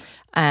children.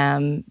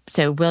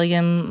 So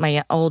William,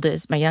 my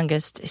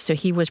youngest, so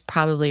he was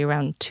probably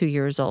around 2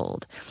 years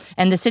old.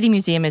 And the City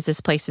Museum is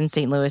this place in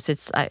St. Louis.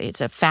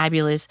 It's a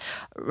fabulous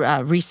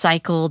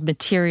recycled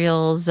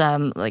materials,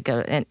 like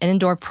an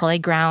indoor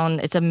playground.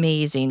 It's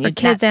amazing. For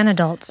kids and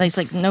adults. It's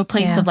like no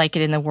place like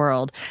it in the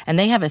world. And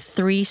they have a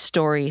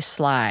 3-story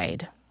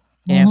slide,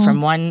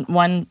 from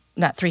one,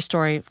 not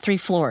 3-story, 3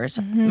 floors.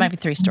 It might be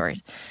 3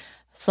 stories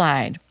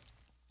slide.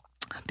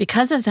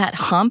 Because of that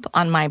hump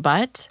on my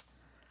butt,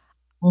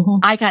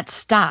 I got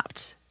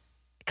stopped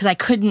because I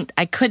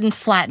couldn't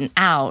flatten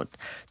out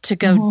to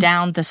go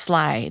down the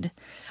slide.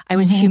 I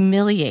was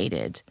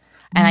humiliated,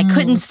 and I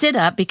couldn't sit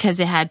up because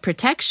it had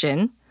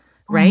protection,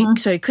 right?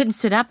 So I couldn't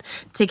sit up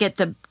to get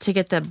the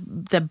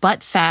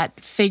butt fat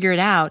figured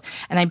out,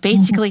 and I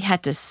basically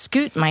had to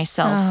scoot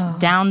myself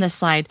down the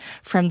slide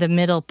from the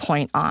middle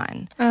point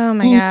on. Oh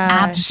my gosh.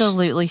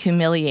 Absolutely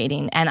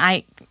humiliating. And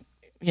I,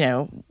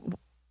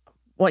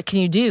 what can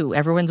you do?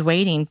 Everyone's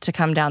waiting to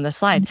come down the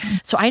slide.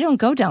 So I don't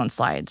go down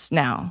slides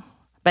now.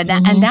 But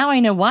and now I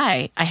know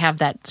why I have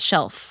that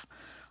shelf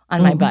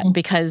on my butt,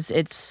 because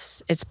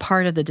it's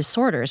part of the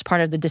disorder. It's part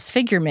of the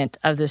disfigurement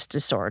of this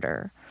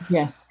disorder.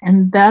 Yes.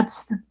 And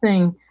that's the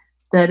thing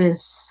that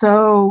is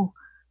so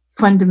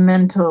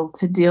fundamental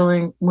to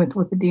dealing with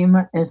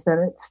lipedema, is that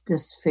it's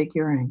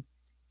disfiguring.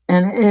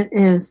 And it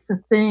is the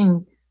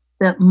thing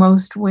that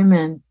most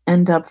women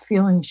end up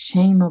feeling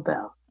shame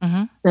about.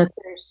 That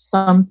there's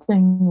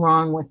something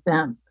wrong with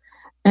them.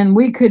 And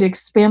we could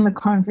expand the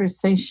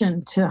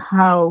conversation to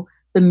how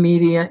the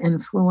media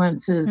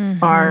influences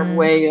our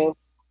way of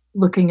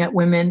looking at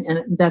women.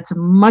 And that's a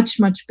much,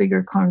 much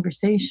bigger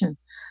conversation.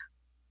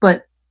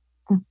 But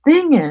the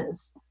thing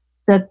is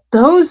that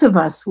those of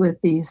us with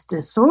these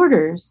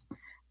disorders,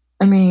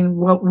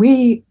 what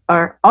we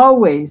are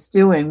always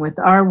doing with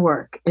our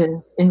work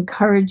is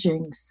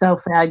encouraging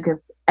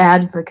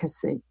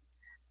self-advocacy.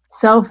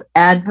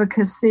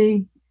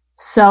 Self-advocacy,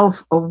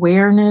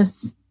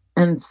 self-awareness,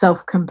 and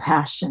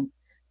self-compassion,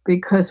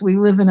 because we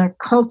live in a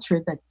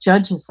culture that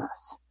judges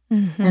us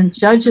and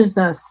judges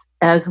us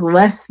as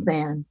less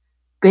than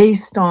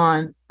based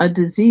on a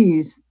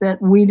disease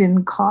that we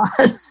didn't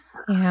cause.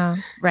 Yeah.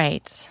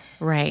 Right.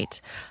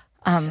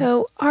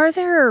 So are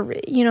there,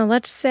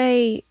 let's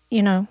say,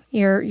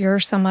 you're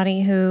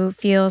somebody who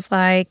feels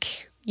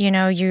like,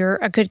 you're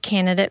a good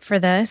candidate for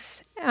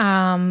this.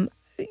 Are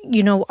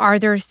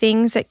there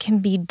things that can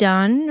be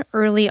done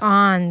early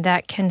on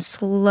that can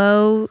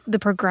slow the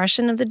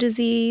progression of the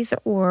disease,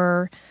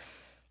 or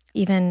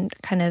even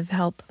kind of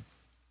help,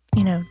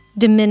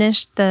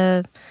 diminish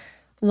the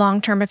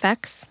long-term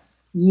effects?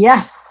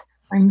 Yes.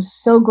 I'm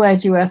so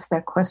glad you asked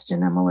that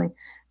question, Emily,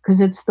 because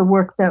it's the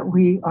work that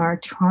we are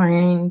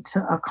trying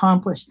to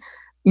accomplish.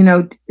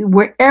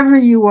 Wherever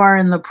you are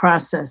in the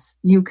process,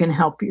 you can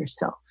help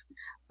yourself.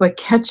 But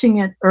catching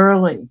it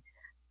early,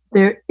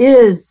 there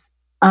is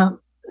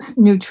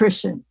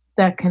nutrition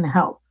that can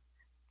help.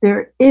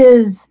 There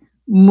is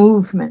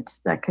movement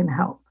that can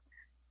help.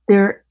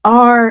 There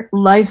are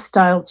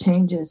lifestyle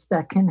changes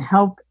that can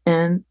help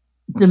and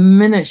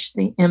diminish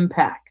the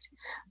impact,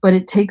 but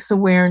it takes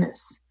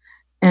awareness.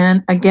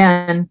 And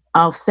again,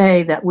 I'll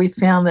say that we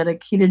found that a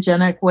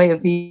ketogenic way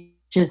of eating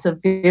is a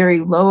very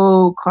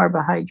low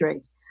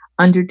carbohydrate,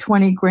 under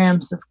 20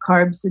 grams of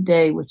carbs a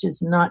day, which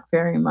is not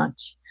very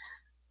much.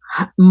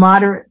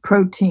 Moderate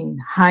protein,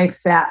 high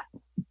fat,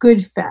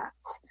 good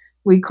fats.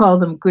 We call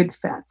them good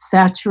fats.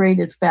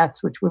 Saturated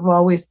fats, which we've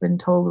always been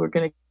told were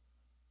going to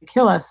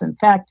kill us, in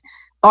fact,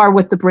 are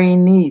what the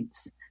brain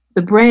needs.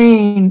 the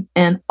brain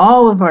and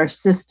all of our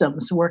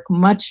systems work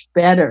much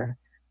better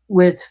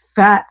with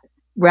fat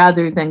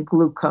rather than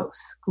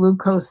glucose.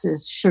 Glucose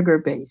is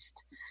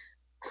sugar-based.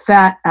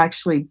 Fat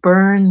actually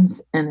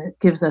burns and it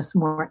gives us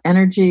more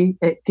energy.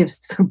 It gives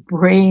the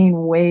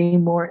brain way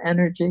more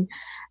energy.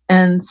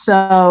 And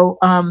so,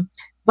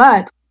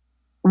 but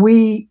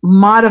we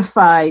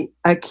modify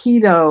a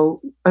keto.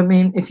 I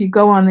mean, if you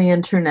go on the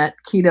internet,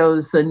 keto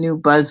is a new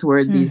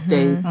buzzword these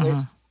days.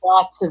 There's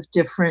lots of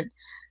different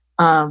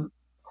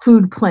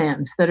food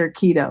plans that are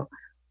keto.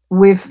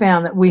 We've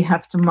found that we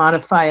have to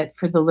modify it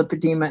for the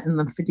lipedema and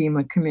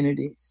lymphedema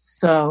communities.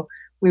 So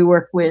we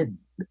work with,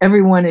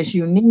 everyone is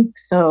unique.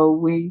 So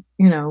we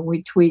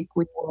tweak,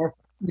 we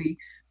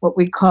what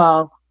we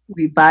call,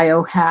 we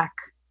biohack.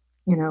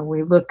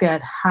 We look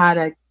at how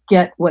to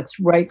get what's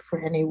right for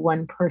any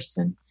one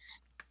person.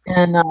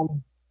 And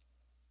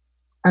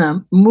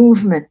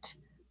movement,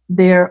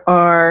 there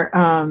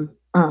are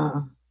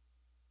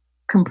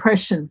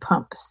compression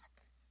pumps,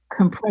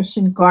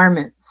 compression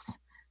garments.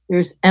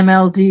 There's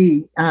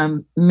MLD,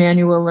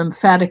 manual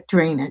lymphatic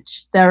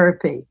drainage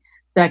therapy,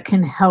 that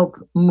can help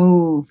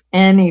move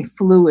any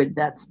fluid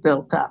that's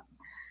built up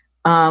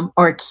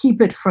or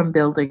keep it from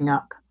building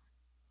up.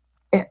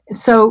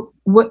 So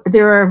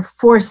there are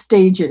 4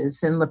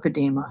 stages in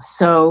lipedema.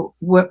 So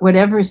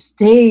whatever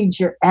stage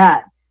you're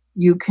at,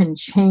 you can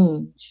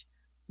change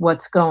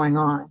what's going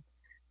on.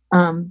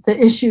 The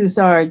issues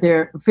are,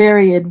 their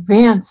very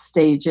advanced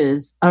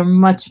stages are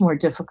much more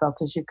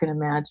difficult, as you can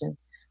imagine.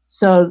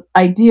 So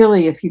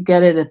ideally, if you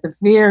get it at the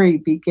very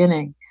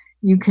beginning,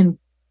 you can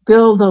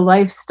build a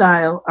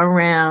lifestyle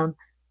around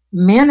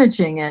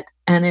managing it,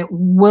 and it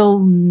will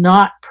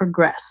not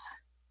progress.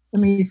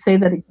 Let me say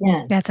that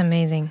again. That's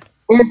amazing.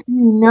 If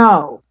you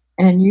know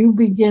and you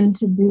begin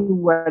to do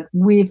what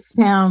we've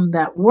found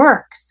that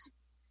works,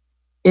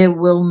 it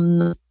will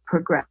not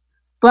progress.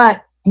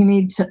 But you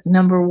need to,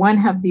 number 1,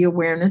 have the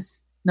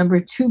awareness. Number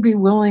 2, be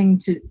willing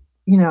to,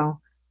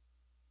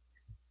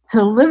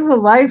 to live a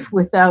life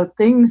without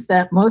things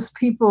that most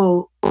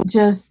people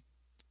just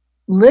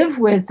live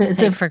with as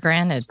take for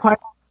granted.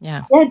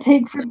 Yeah,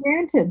 take for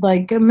granted.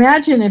 Like,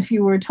 imagine if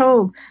you were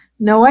told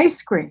no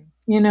ice cream,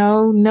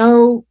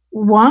 no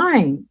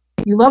wine.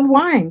 You love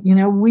wine.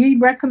 We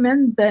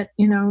recommend that,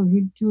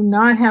 you do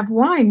not have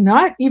wine,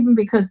 not even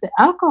because of the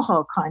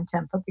alcohol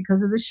content, but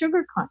because of the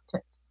sugar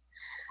content.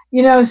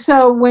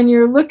 So when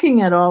you're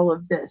looking at all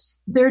of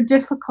this, they're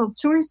difficult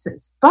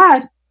choices,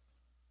 but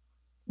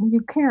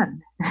you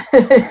can.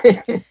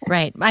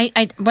 Right.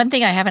 I one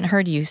thing I haven't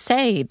heard you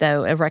say,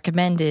 though, I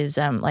recommend is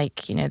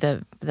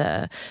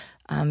the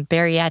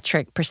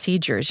bariatric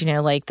procedures,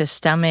 like the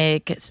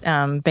stomach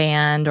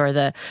band or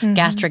the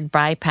gastric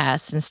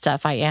bypass and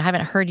stuff. I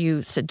haven't heard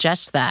you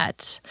suggest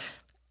that.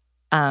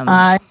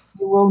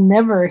 You will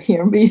never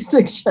hear me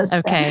suggest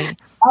that.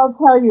 I'll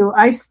tell you,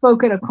 I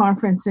spoke at a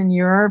conference in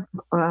Europe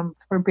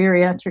for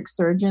bariatric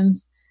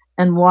surgeons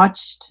and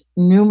watched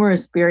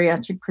numerous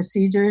bariatric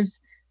procedures,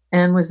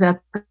 and was at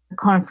the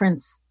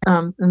conference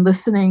and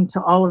listening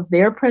to all of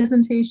their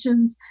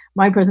presentations.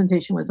 My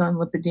presentation was on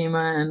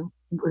lipedema and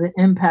the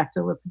impact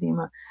of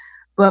lipedema.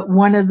 But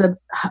one of the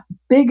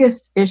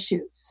biggest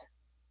issues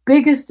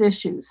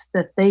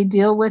that they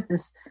deal with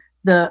is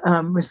the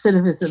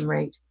recidivism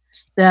rate,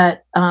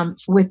 that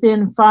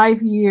within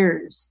 5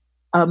 years,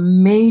 a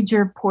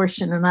major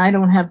portion, and I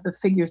don't have the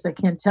figures, I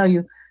can't tell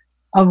you,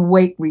 of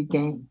weight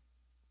regain,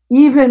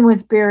 even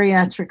with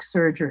bariatric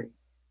surgery.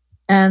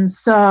 And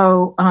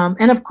so,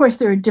 and of course,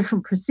 there are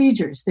different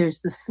procedures.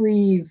 There's the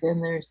sleeve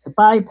and there's the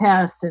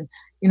bypass, and,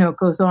 it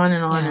goes on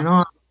and on and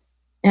on.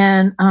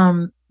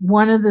 And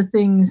one of the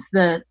things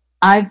that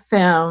I've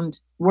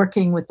found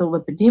working with the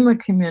lipedema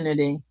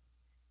community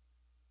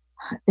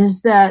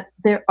is that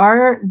there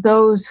are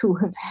those who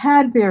have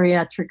had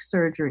bariatric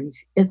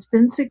surgeries. It's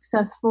been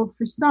successful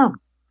for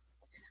some.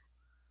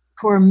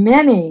 For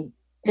many,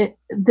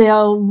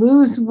 they'll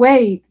lose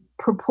weight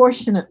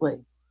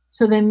proportionately.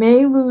 So they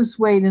may lose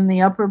weight in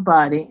the upper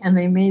body and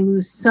they may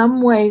lose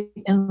some weight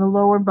in the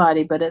lower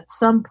body, but at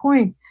some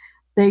point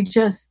it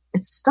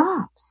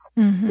stops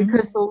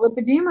because the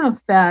lipedema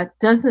fat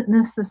doesn't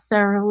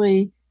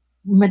necessarily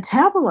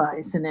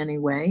metabolize in any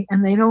way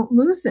and they don't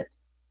lose it,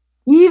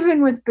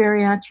 even with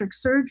bariatric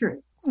surgery.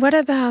 What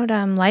about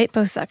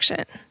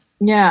liposuction?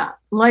 Yeah,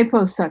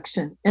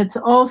 liposuction. It's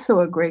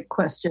also a great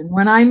question.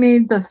 When I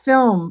made the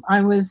film,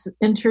 I was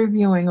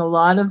interviewing a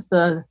lot of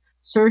the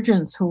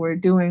surgeons who were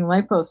doing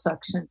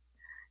liposuction.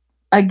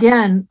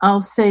 Again, I'll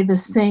say the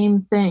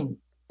same thing.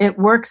 It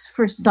works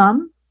for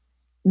some,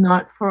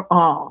 not for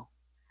all.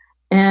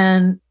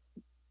 And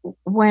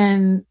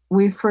when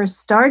we first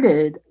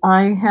started,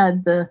 I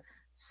had the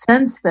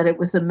sense that it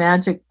was a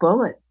magic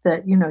bullet,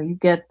 that, you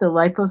get the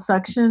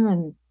liposuction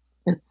and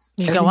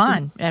you go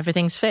on,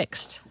 everything's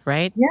fixed,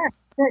 right? Yeah,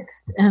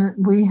 fixed. And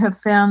we have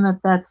found that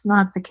that's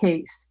not the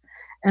case.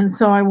 And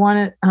so I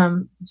want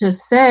to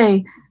just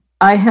say,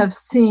 I have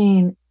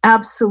seen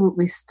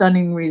absolutely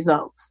stunning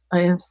results.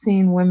 I have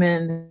seen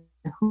women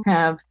who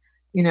have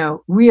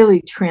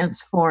really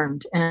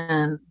transformed,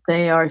 and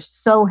they are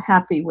so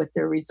happy with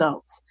their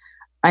results.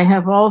 I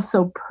have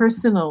also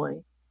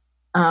personally,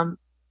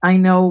 I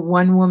know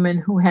one woman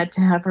who had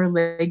to have her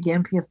leg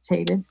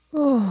amputated.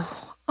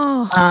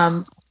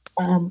 I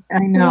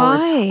know.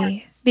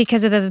 Why?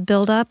 Because of the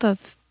buildup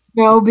of?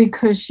 No,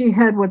 because she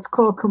had what's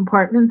called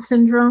compartment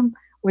syndrome,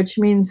 which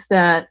means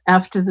that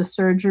after the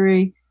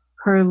surgery,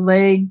 her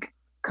leg,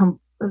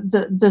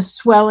 the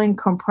swelling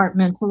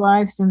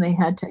compartmentalized, and they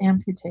had to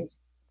amputate.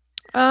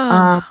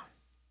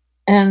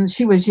 And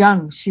she was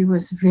young. She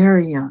was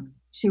very young.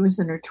 She was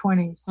in her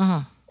 20s.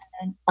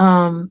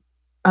 And,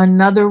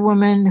 another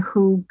woman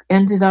who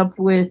ended up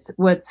with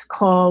what's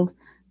called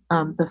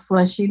the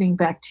flesh-eating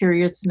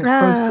bacteria, it's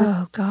necrosis.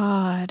 Oh,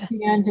 God.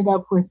 She ended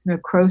up with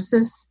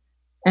necrosis,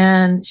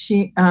 and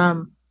she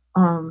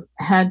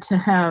had to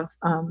have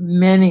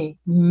many,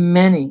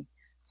 many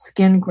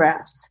skin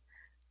grafts.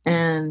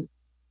 And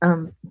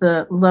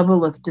the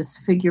level of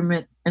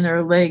disfigurement in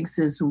her legs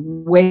is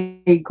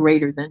way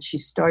greater than she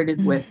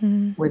started with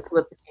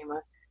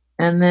lipedema.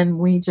 And then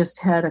we just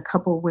had a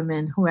couple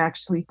women who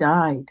actually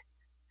died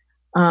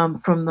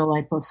from the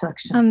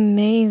liposuction.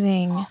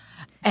 Amazing.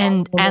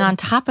 And on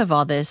top of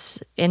all this,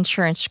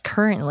 insurance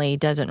currently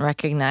doesn't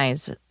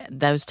recognize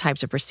those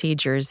types of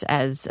procedures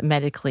as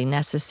medically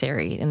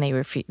necessary, and they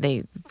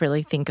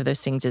really think of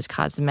those things as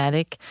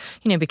cosmetic.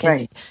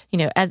 Because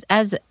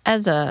as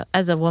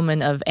a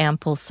woman of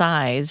ample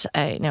size,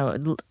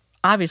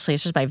 obviously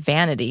it's just my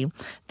vanity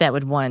that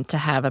would want to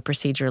have a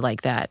procedure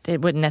like that.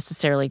 It wouldn't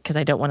necessarily, because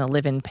I don't want to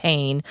live in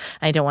pain.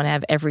 I don't want to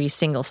have every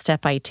single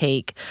step I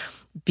take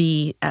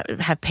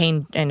have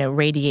pain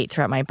radiate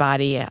throughout my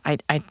body.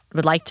 I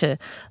would like to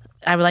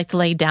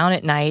lay down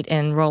at night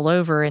and roll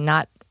over and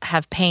not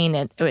have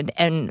pain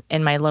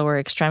in my lower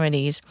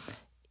extremities,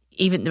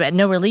 even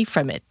no relief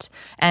from it.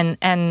 And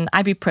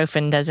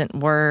ibuprofen doesn't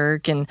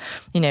work, and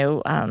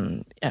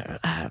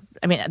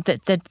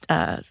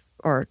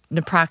or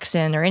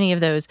naproxen or any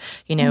of those,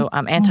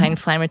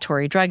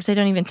 anti-inflammatory drugs. They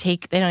don't even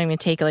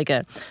take like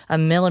a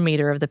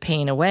millimeter of the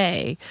pain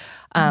away.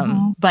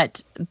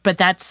 But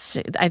that's,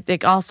 I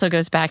think, also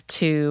goes back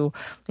to,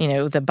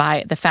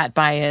 the fat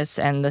bias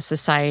and the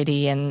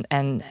society and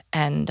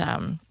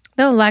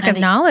the lack of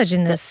knowledge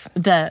in this,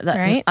 the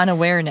right?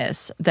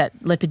 unawareness that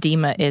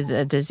lipedema is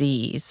a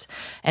disease.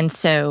 And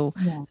so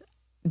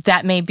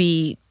that may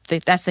be,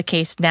 that's the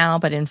case now,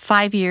 but in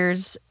 5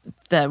 years,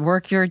 the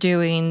work you're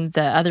doing,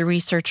 the other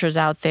researchers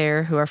out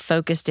there who are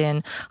focused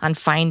in on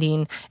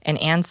finding an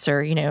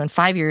answer, in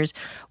 5 years,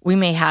 we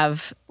may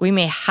have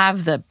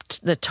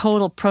the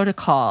total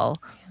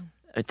protocol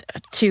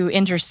to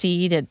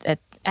intercede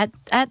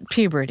at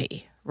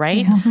puberty,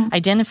 right?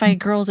 Identify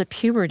girls at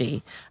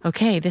puberty.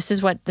 Okay, this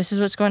is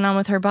what's going on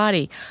with her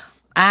body.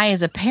 I,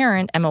 as a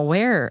parent, am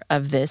aware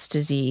of this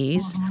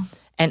disease,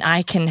 and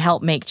I can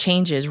help make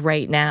changes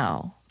right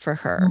now for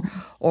her.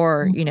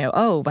 Or,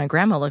 my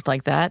grandma looked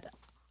like that.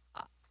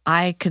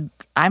 I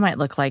might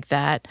look like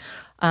that.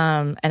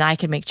 And I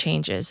could make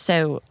changes.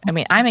 So,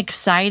 I'm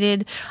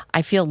excited.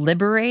 I feel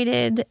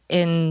liberated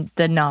in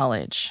the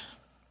knowledge,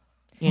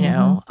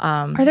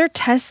 Are there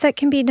tests that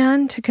can be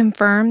done to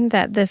confirm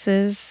that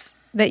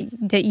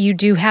that you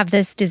do have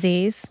this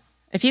disease?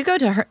 If you go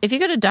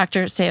to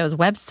Dr. Seo's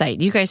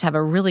website, you guys have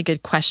a really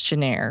good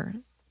questionnaire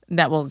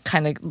that will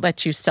kind of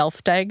let you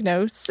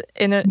self-diagnose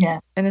in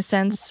a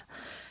sense.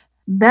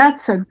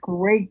 That's a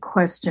great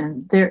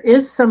question. There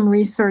is some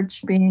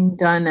research being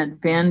done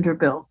at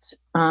Vanderbilt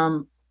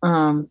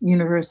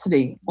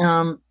University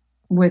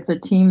with a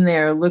team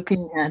there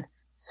looking at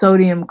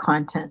sodium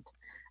content,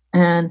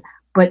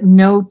 but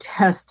no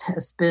test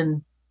has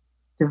been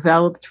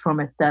developed from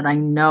it that I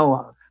know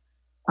of.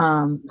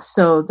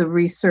 So the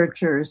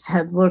researchers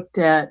had looked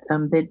at,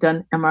 they'd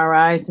done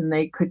MRIs, and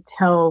they could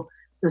tell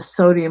the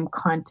sodium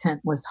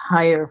content was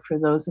higher for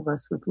those of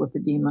us with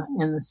lipedema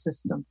in the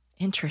system.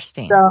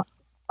 Interesting. So,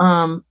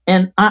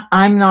 and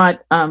I'm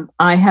not.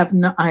 I have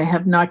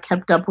not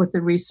kept up with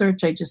the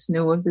research. I just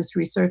knew of this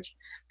research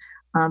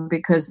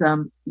because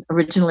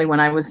originally, when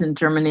I was in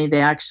Germany,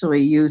 they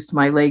actually used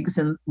my legs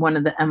in one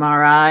of the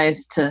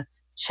MRIs to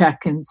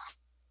check and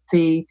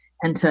see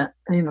and to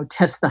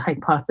test the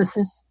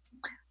hypothesis.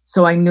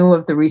 So I knew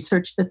of the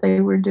research that they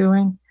were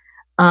doing,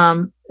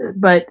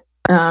 but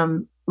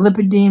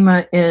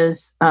lipedema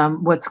is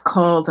what's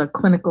called a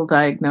clinical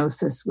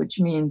diagnosis, which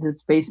means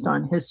it's based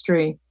on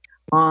history,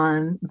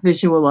 on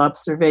visual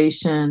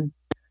observation,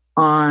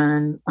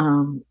 on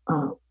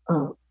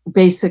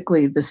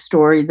basically the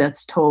story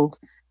that's told,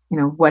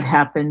 what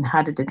happened,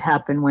 how did it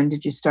happen, when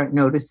did you start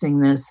noticing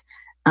this?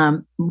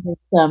 With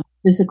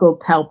physical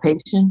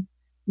palpation,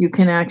 you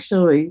can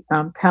actually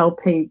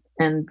palpate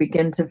and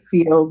begin to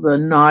feel the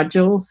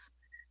nodules,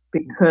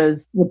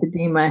 because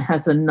lipedema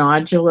has a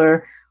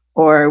nodular,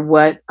 or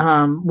what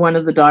one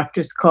of the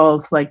doctors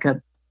calls like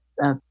a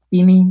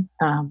beanie,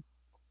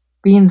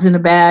 beans in a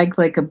bag,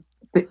 like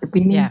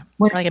beanie. Yeah,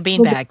 like a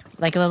beanbag,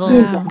 like a little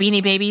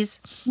Beanie Babies.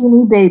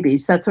 Beanie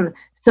Babies. That's what.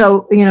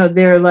 So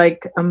they're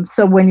like.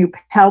 So when you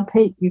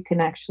palpate, you can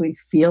actually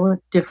feel it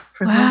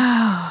differently.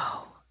 Wow.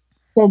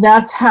 So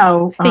that's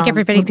how. I think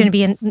everybody's going to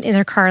be in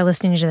their car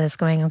listening to this,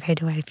 going, "Okay,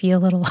 do I feel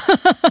a little?"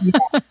 Yeah.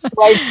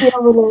 Do I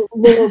feel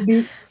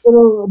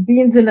little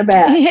beans in a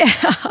bag?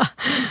 Yeah.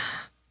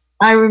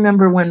 I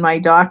remember when my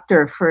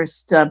doctor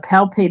first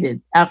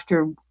palpated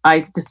after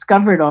I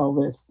discovered all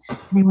this.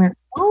 He went,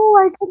 "Oh,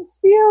 I can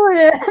feel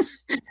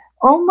it!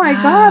 Oh my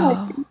God, I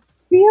can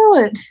feel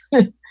it!"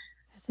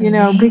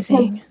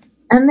 Because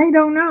they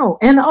don't know,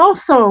 and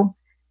also,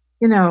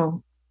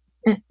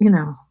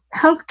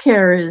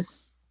 healthcare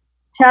is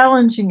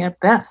challenging at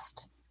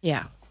best.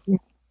 Yeah.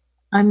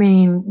 I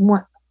mean,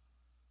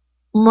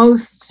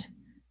 most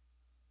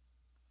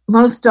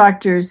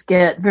doctors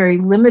get very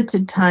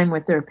limited time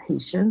with their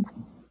patients,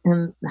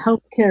 and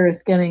healthcare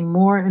is getting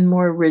more and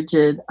more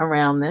rigid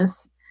around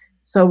this.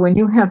 So when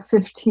you have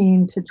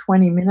 15 to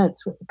 20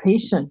 minutes with a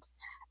patient,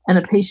 and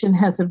a patient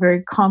has a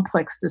very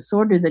complex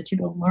disorder that you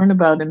don't learn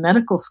about in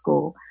medical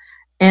school,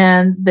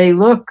 and they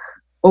look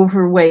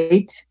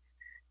overweight,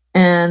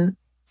 and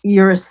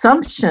your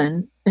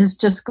assumption is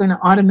just going to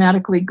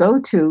automatically go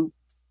to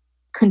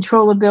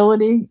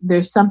controllability.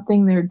 There's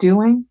something they're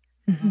doing,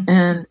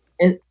 and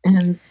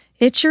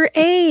it's your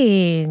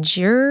age.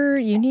 You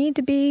need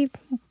to be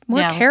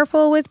more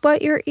careful with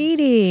what you're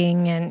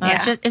eating, and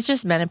it's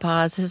just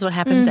menopause. This is what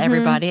happens to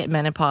everybody at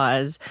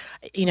menopause.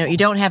 You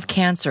don't have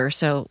cancer,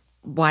 so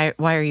why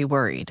are you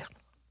worried?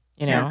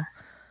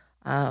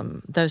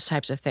 Those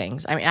types of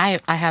things. I mean, I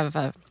have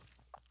a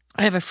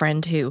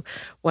friend who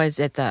was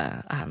at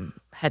the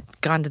had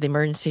gone to the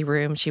emergency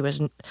room. She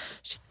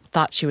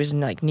thought she was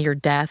like near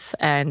death,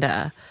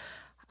 and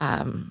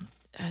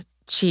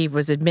she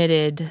was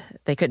admitted.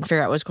 They couldn't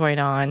figure out what was going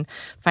on.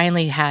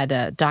 Finally had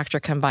a doctor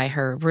come by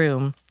her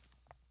room,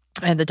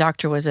 and the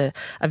doctor was a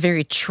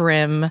very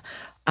trim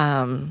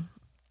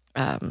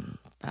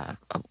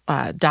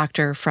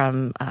doctor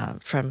from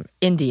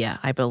India,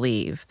 I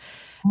believe.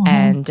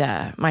 And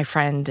my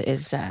friend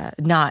is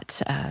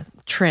not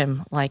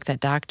trim like that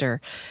doctor.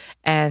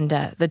 And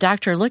the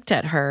doctor looked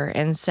at her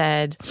and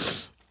said,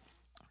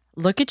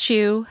 "Look at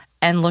you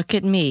and look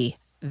at me.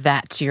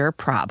 That's your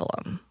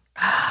problem."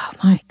 Oh,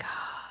 my God.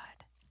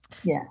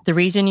 Yeah. The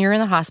reason you're in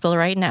the hospital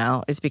right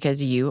now is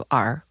because you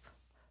are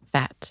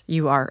fat.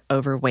 You are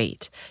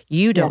overweight.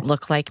 You don't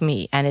look like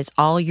me. And it's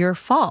all your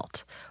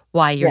fault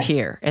why you're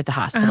here at the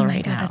hospital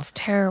right now. That's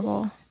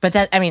terrible. But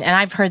and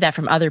I've heard that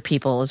from other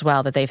people as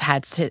well, that they've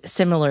had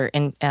similar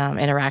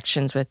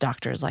interactions with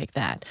doctors like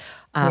that.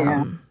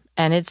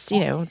 And it's,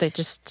 they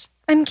just...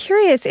 I'm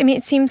curious. I mean,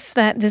 it seems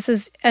that this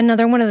is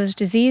another one of those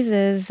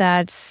diseases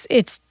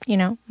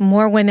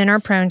more women are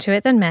prone to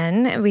it than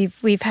men.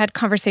 We've had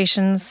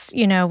conversations,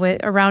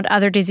 around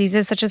other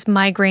diseases such as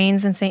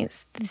migraines and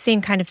the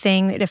same kind of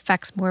thing. It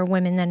affects more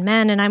women than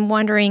men. And I'm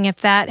wondering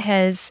if that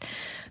has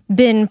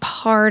been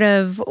part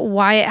of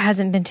why it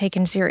hasn't been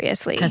taken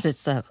seriously. Because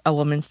it's a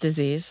woman's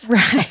disease.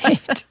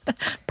 Right.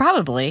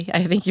 Probably.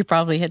 I think you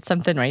probably hit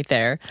something right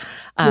there.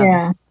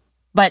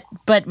 But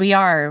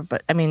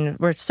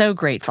we're so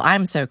grateful.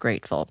 I'm so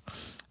grateful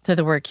to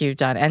the work you've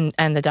done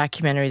and the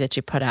documentary that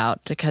you put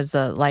out, because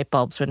the light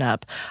bulbs went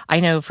up. I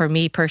know for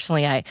me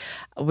personally,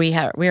 we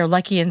are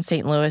lucky in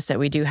St. Louis that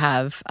we do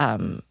have a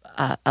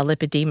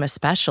lipedema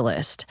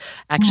specialist,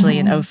 actually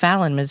in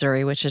O'Fallon,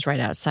 Missouri, which is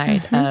right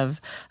outside of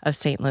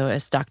St.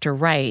 Louis, Dr.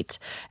 Wright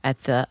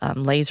at the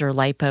Laser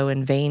Lipo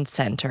and Vein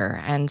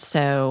Center. And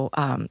so,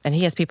 and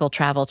he has people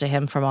travel to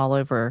him from all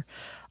over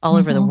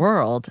the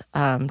world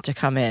to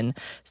come in.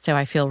 So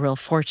I feel real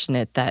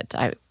fortunate that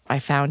I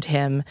found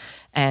him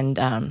and,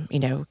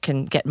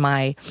 can get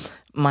my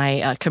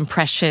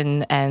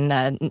compression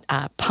and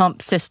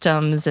pump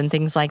systems and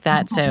things like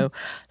that. So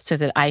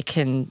that I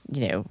can,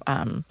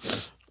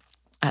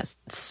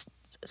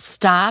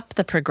 stop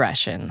the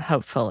progression,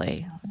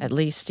 hopefully, at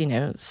least,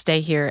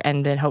 stay here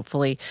and then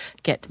hopefully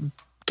get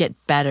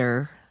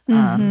better.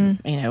 I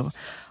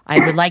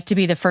would like to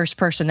be the first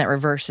person that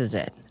reverses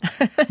it.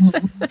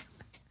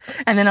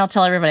 And then I'll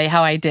tell everybody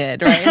how I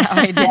did, right? How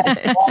I did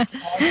it.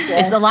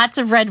 It's lots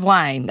of red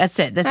wine. That's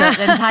it. That's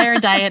an entire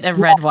diet of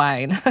red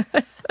wine.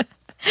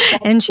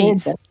 And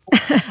cheese.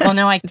 Well,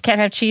 no, I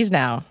can't have cheese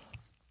now.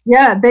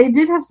 Yeah, they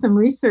did have some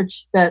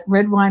research that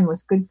red wine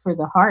was good for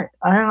the heart.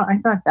 I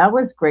thought that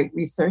was great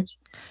research.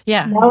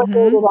 Yeah. Now I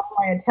dated all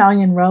my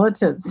Italian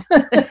relatives.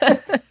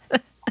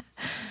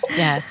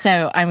 Yeah,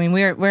 so I mean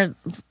we're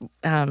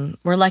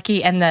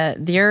lucky,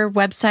 and your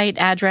website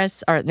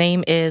address or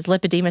name is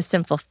Lipedema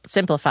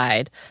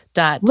Simplified.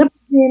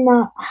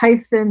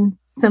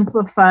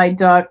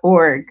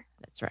 Lipedema-simplified.org.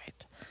 That's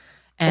right.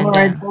 And or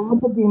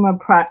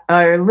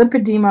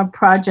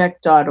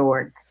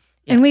lipedemaproject.org.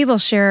 Yes. And we will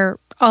share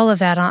all of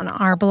that on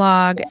our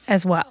blog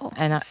as well.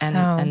 And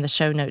the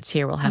show notes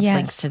here will have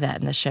links to that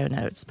in the show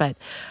notes. But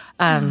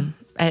do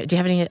you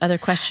have any other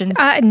questions?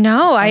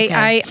 No, okay.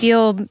 I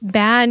feel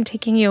bad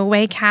taking you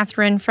away,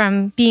 Catherine,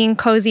 from being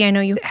cozy. I know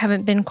you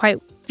haven't been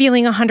quite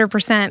feeling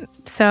 100%.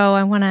 So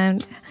I want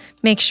to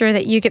make sure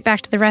that you get back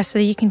to the rest so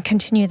that you can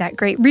continue that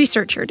great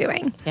research you're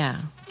doing.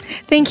 Yeah.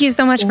 Thank you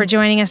so much for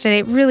joining us today.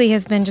 It really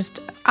has been just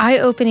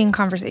eye-opening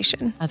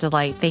conversation. A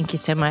delight. Thank you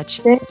so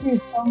much. Thank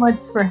you so much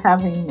for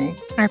having me.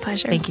 Our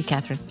pleasure. Thank you,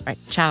 Catherine. All right.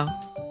 Ciao.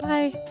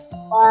 Bye.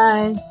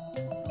 Bye.